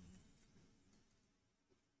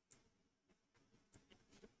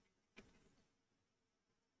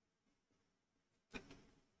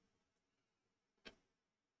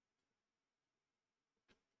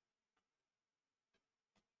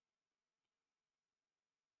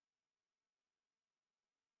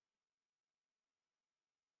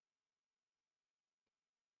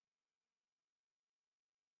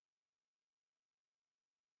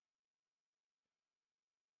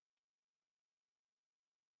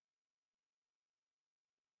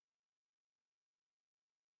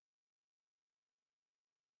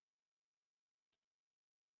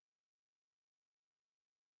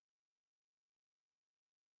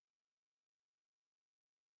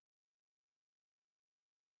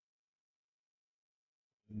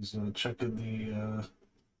 He's checking the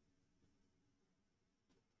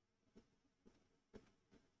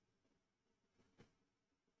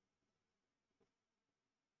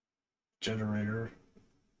generator.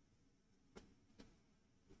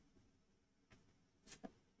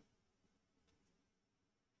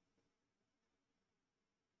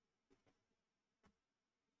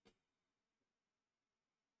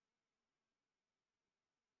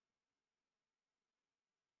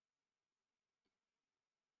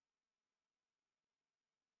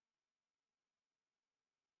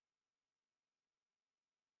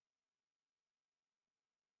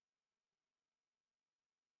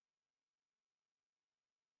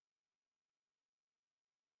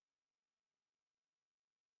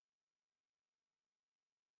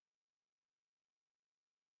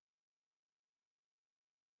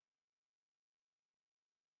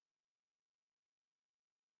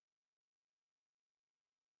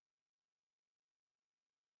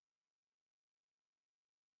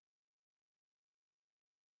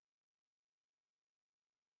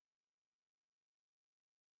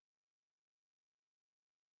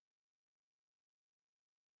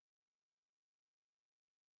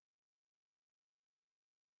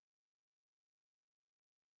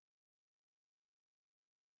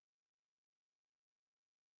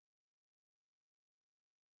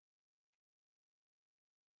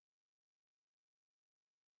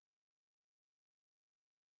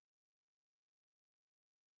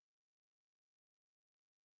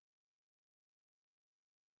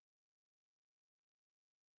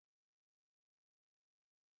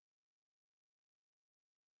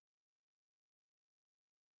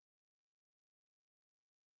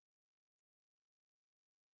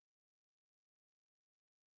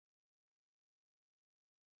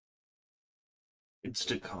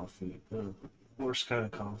 Instant coffee. Worst kind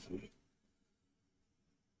of coffee.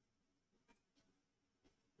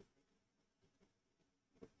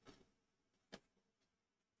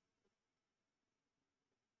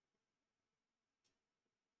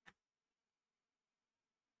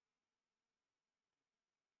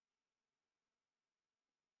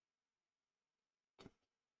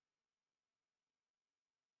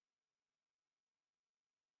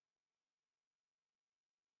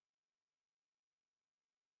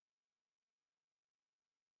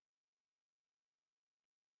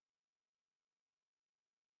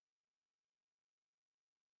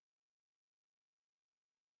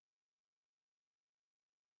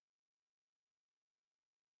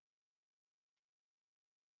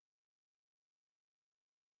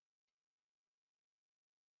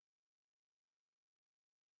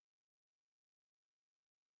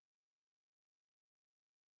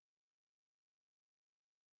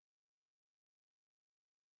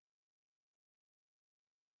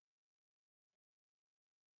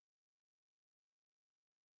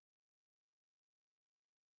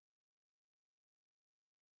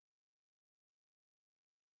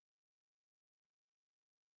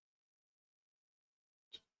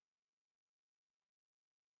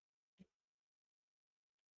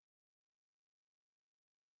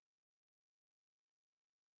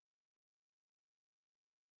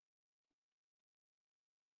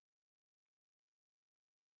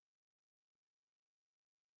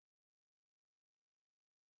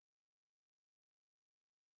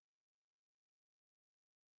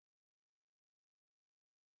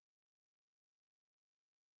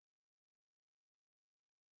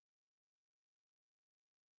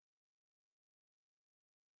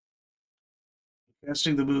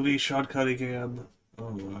 Casting the movie, Sean Cunningham.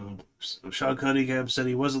 Oh wow. So Sean Cunningham said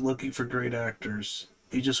he wasn't looking for great actors.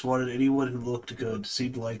 He just wanted anyone who looked good,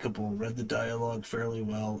 seemed likable, read the dialogue fairly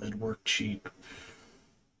well, and worked cheap.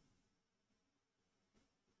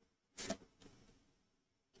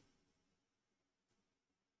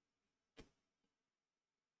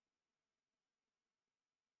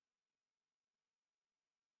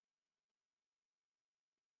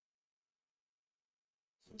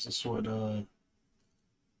 Is this what the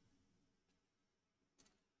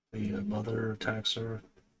mother attacks her?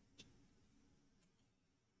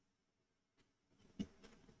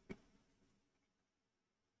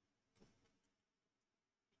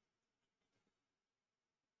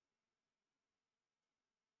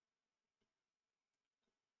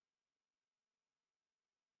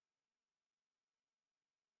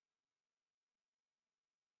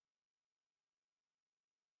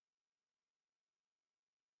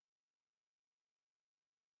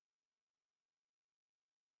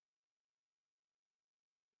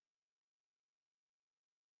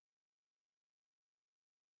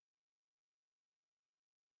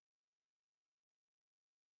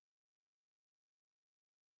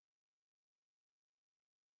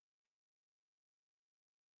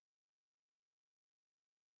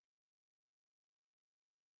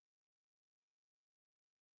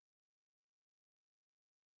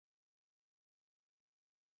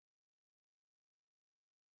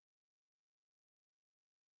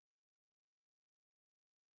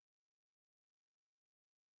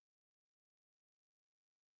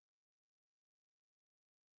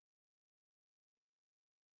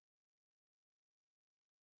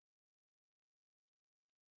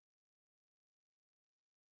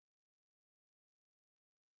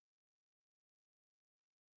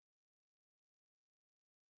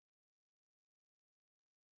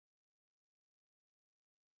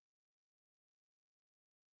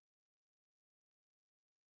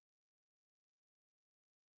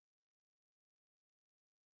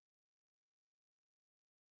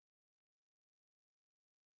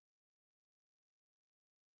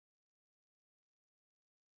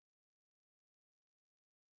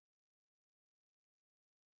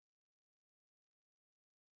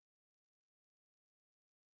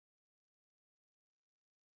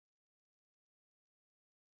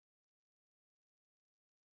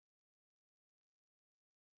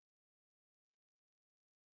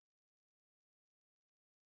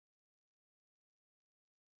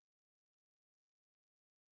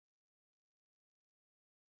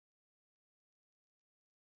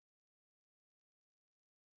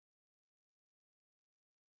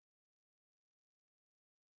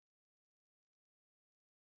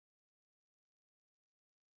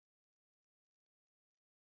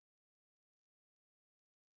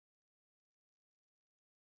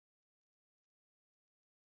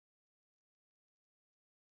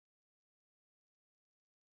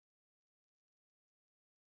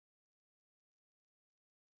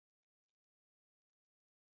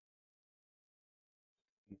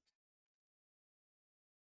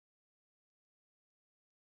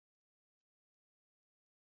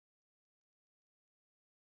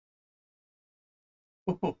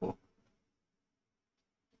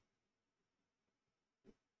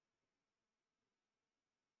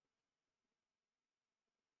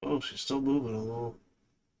 Oh, she's still moving a little.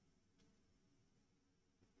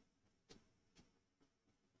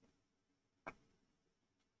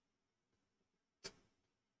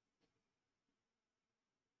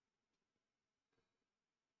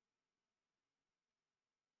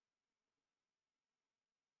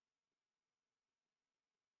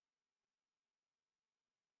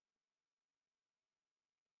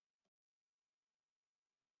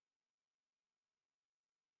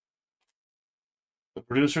 The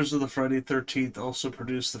producers of the Friday the 13th also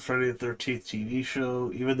produced the Friday the 13th TV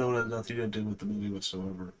show, even though it had nothing to do with the movie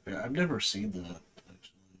whatsoever. Yeah, I've never seen that,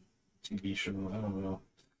 actually. TV show, I don't know.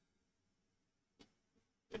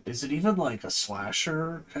 Is it even like a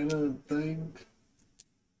slasher kind of thing?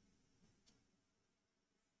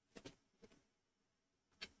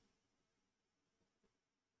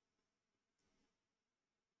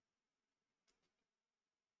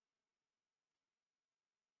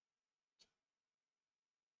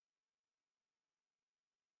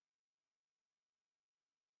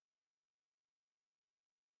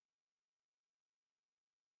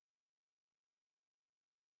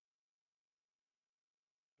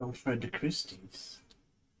 Don't Fred the Christies.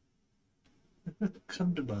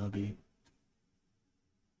 Come to Bobby.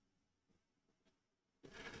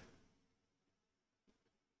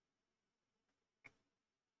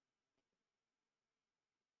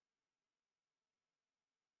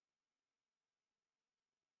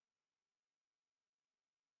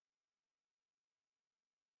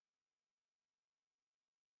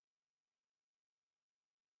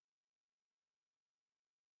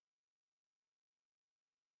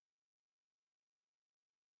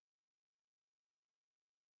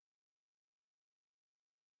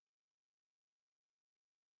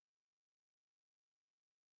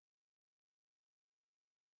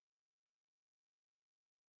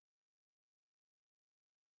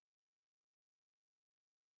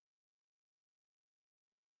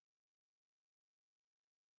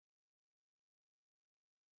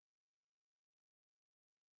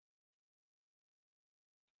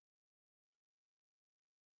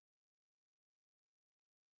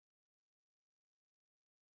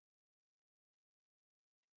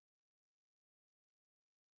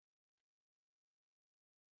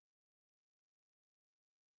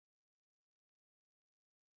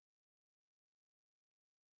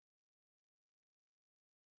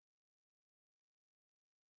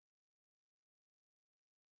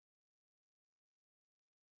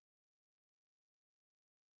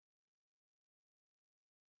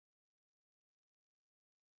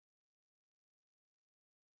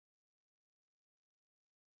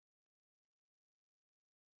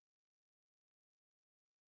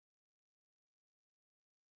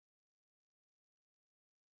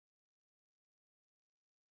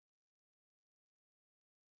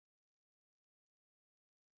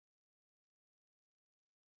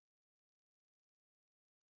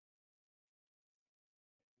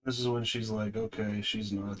 This is when she's like, okay,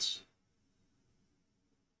 she's nuts.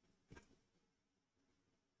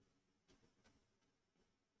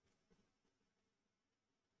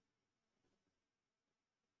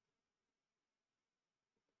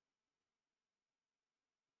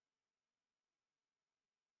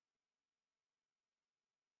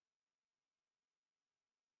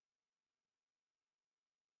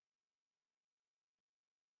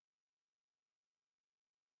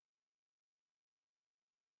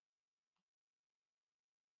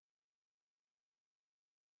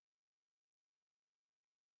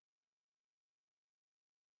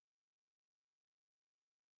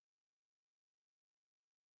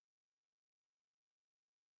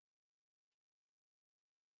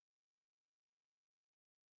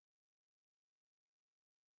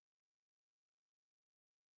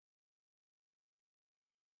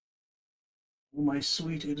 Oh, my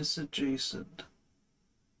sweet innocent Jason.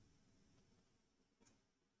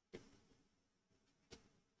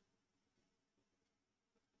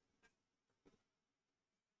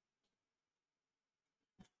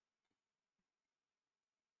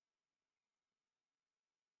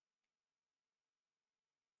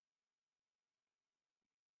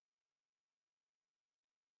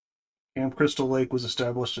 Camp Crystal Lake was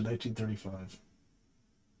established in 1935.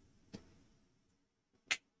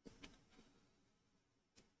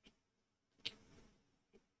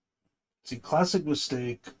 See, classic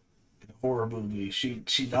mistake in a horror movie. She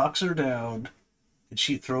knocks her down and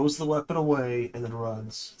she throws the weapon away and then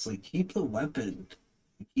runs. It's like keep the weapon.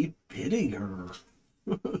 Keep hitting her.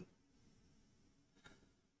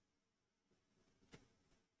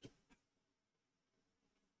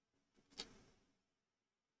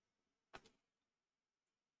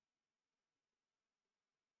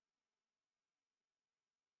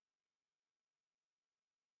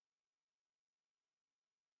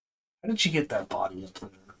 How did she get that body up there?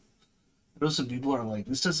 I know some people are like,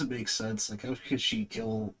 this doesn't make sense. Like, how could she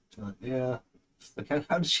kill? Yeah. Like,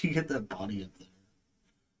 how did she get that body up there?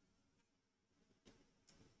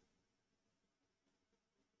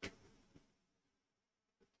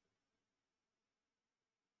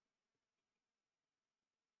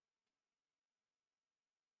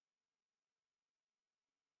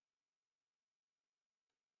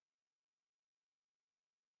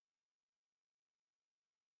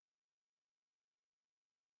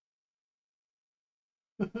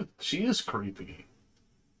 She is creepy.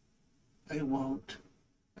 I won't.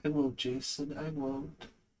 I won't, Jason. I won't.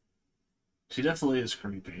 She definitely is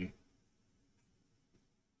creepy.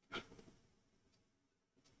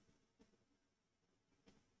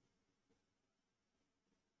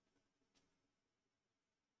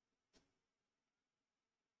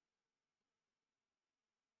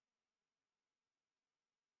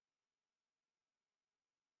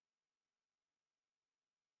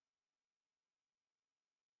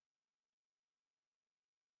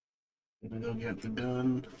 Gonna go get the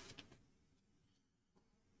gun.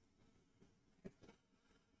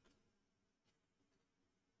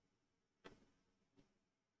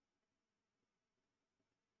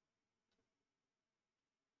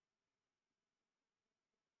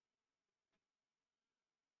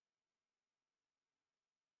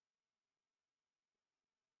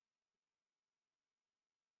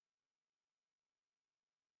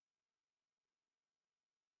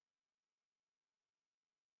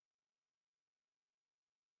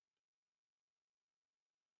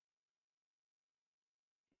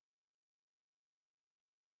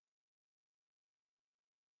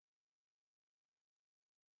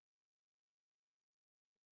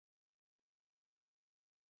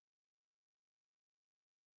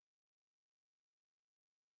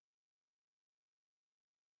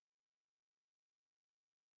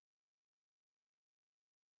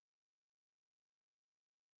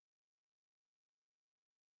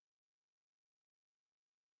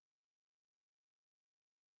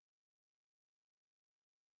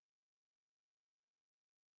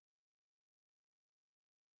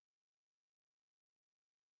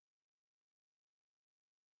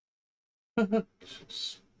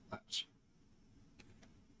 It's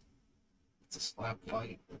a slap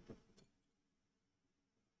fight.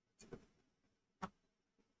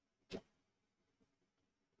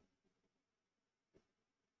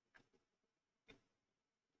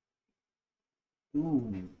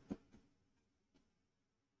 Ooh.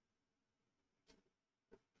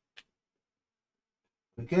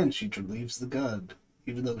 Again, she leaves the gun,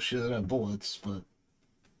 even though she doesn't have bullets. But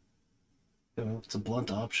it's a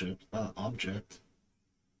blunt object. Object.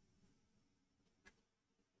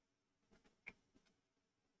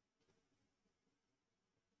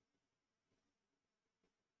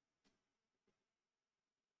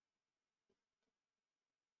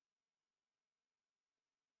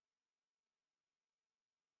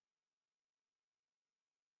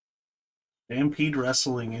 Stampede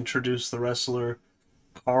Wrestling introduced the wrestler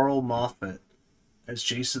Carl Moffat as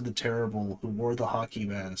Jason the Terrible, who wore the hockey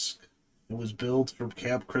mask. It was billed from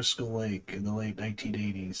Camp Crystal Lake in the late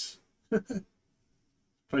 1980s.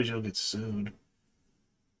 Probably she'll get sued.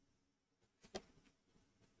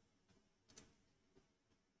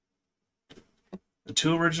 The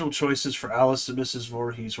two original choices for Alice and Mrs.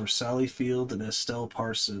 Voorhees were Sally Field and Estelle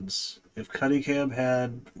Parsons. If Cunningham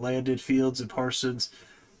had landed Fields and Parsons,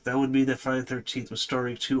 that would mean that Friday the 13th was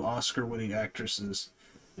starring two Oscar winning actresses.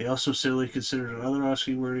 They also seriously considered another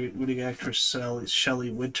Oscar winning actress, Shelley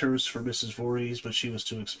Winters, for Mrs. Voorhees, but she was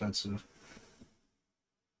too expensive.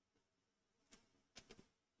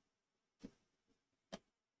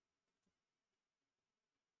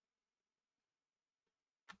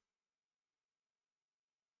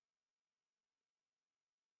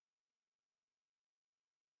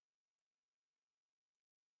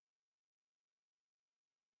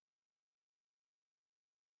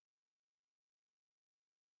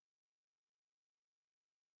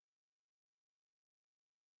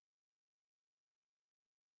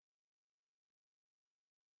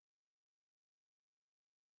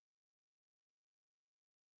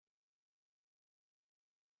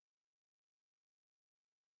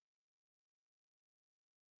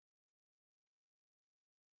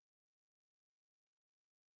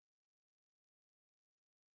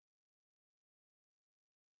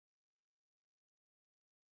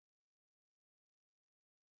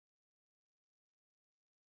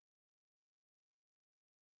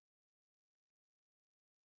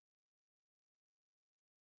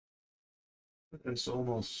 It's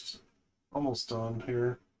almost done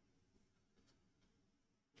here.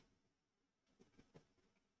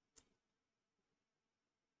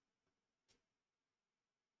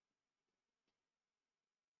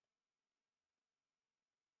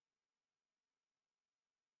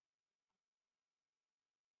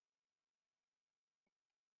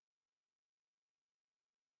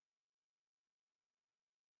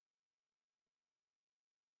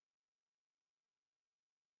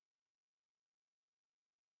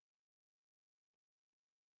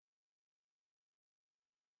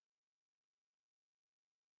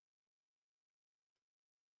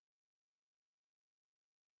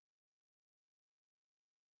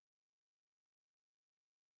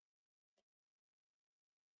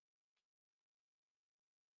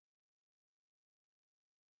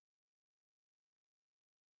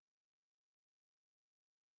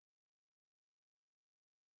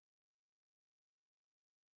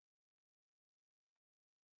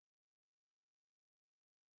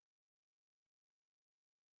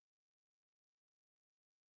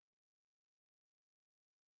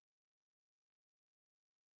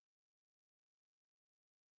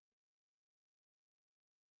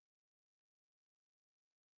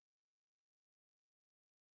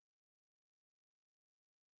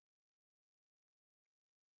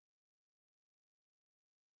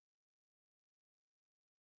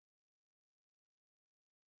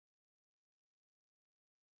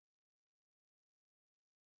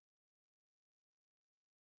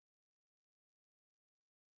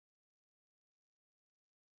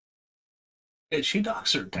 And she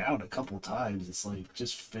knocks her down a couple times. It's like,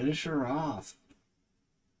 just finish her off.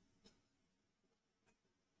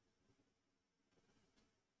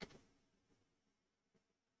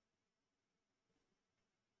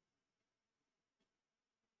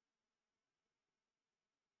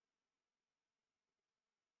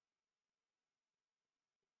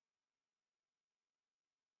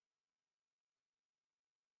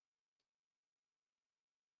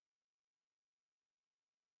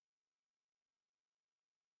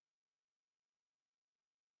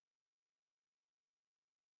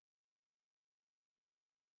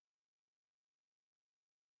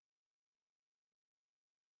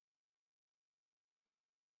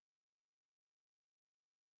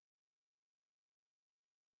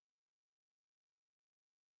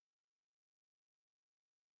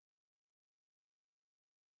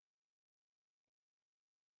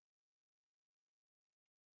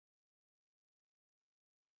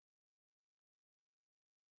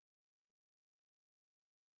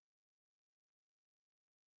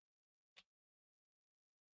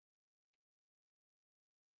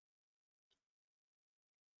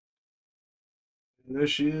 And there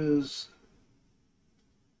she is.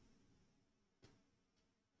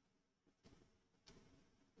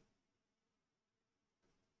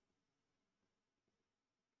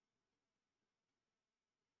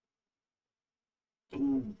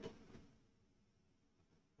 Ooh,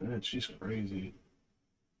 man, she's crazy.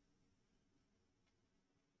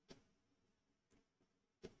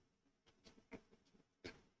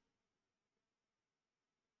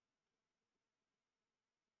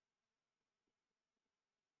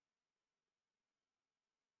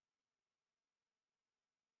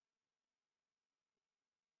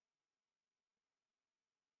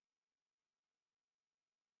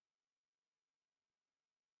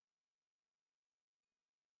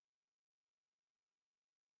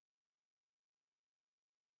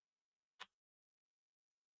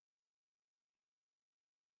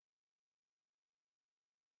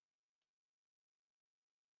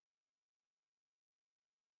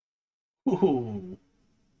 Ooh,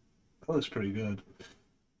 that looks pretty good.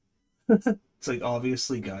 It's like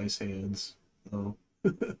obviously guys' hands, though.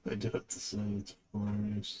 I do have to say it's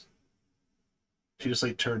hilarious. She just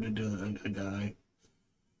like turned into a guy.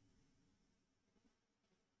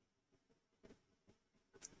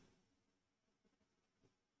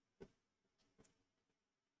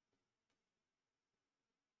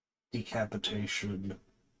 Decapitation.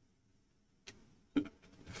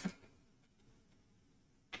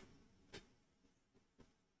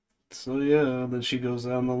 So yeah, then she goes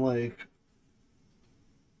down the lake.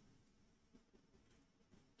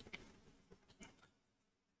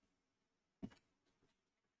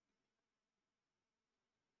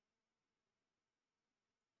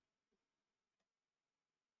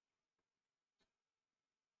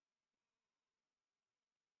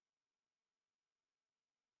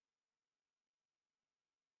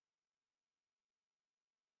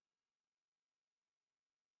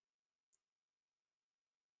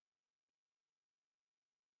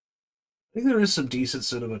 I think there is some decent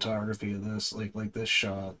cinematography in this, like this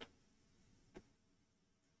shot.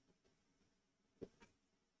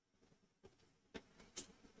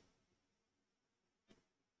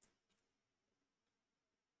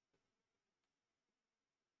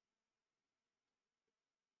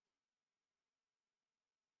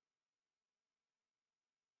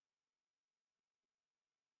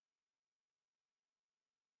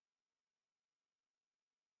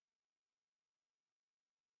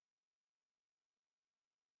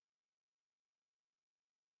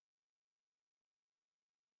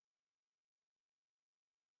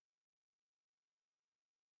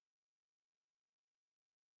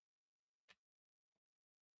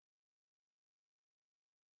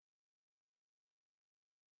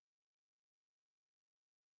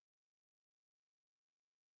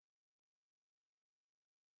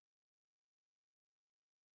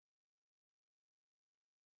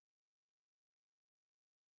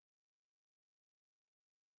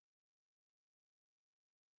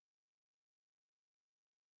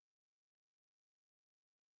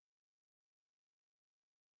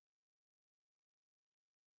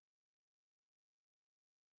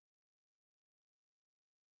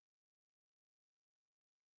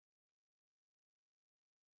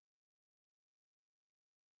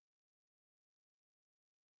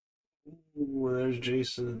 Ooh, there's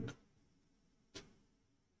Jason.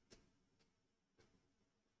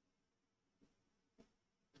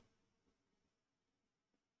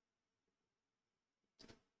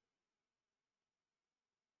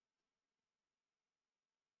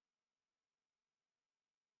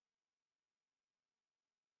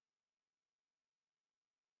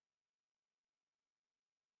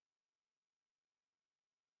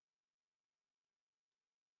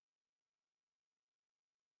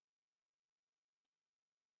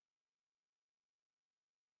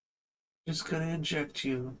 Just gonna inject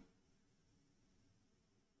you.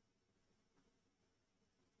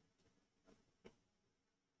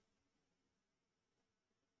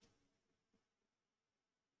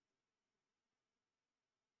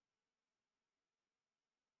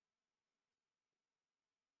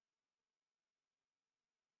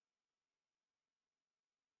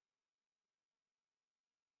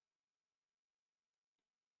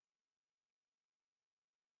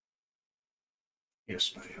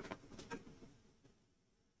 Yes, ma'am.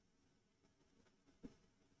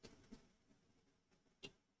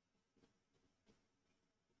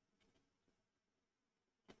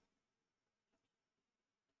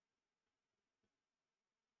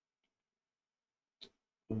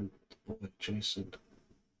 Ooh, boy, Jason.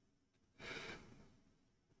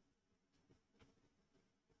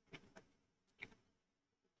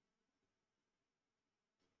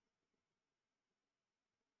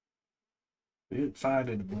 We didn't find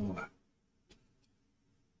any boy.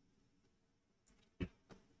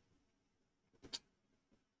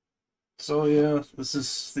 So yeah, this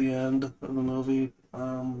is the end of the movie.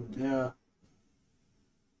 Yeah,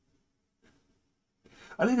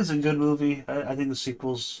 I think it's a good movie. I think the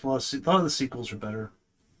sequels, well, a lot of the sequels are better.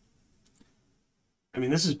 I mean,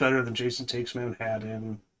 this is better than Jason Takes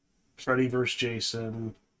Manhattan, Freddy vs.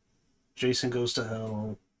 Jason, Jason Goes to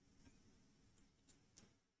Hell.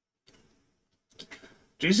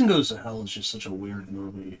 Jason Goes to Hell is just such a weird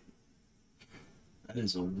movie. That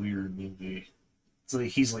is a weird movie. It's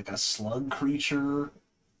like he's like a slug creature,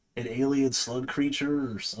 an alien slug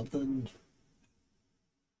creature or something.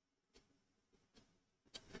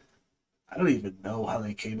 I don't even know how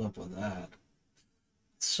they came up with that.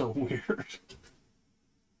 It's so weird.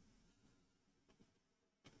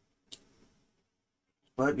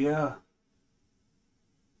 But yeah,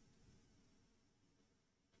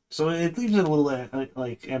 So it leaves it a little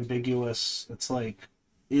like ambiguous. It's like,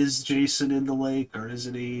 is Jason in the lake or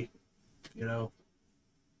isn't he? You know.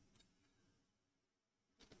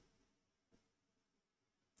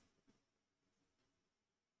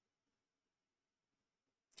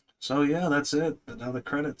 So yeah, that's it. Now the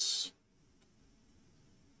credits.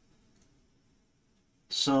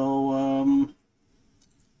 So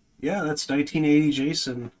yeah, that's 1980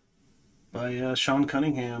 Jason by Sean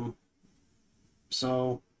Cunningham.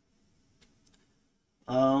 So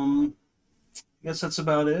I guess that's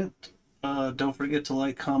about it. Don't forget to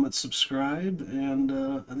like, comment, subscribe, and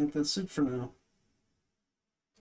I think that's it for now.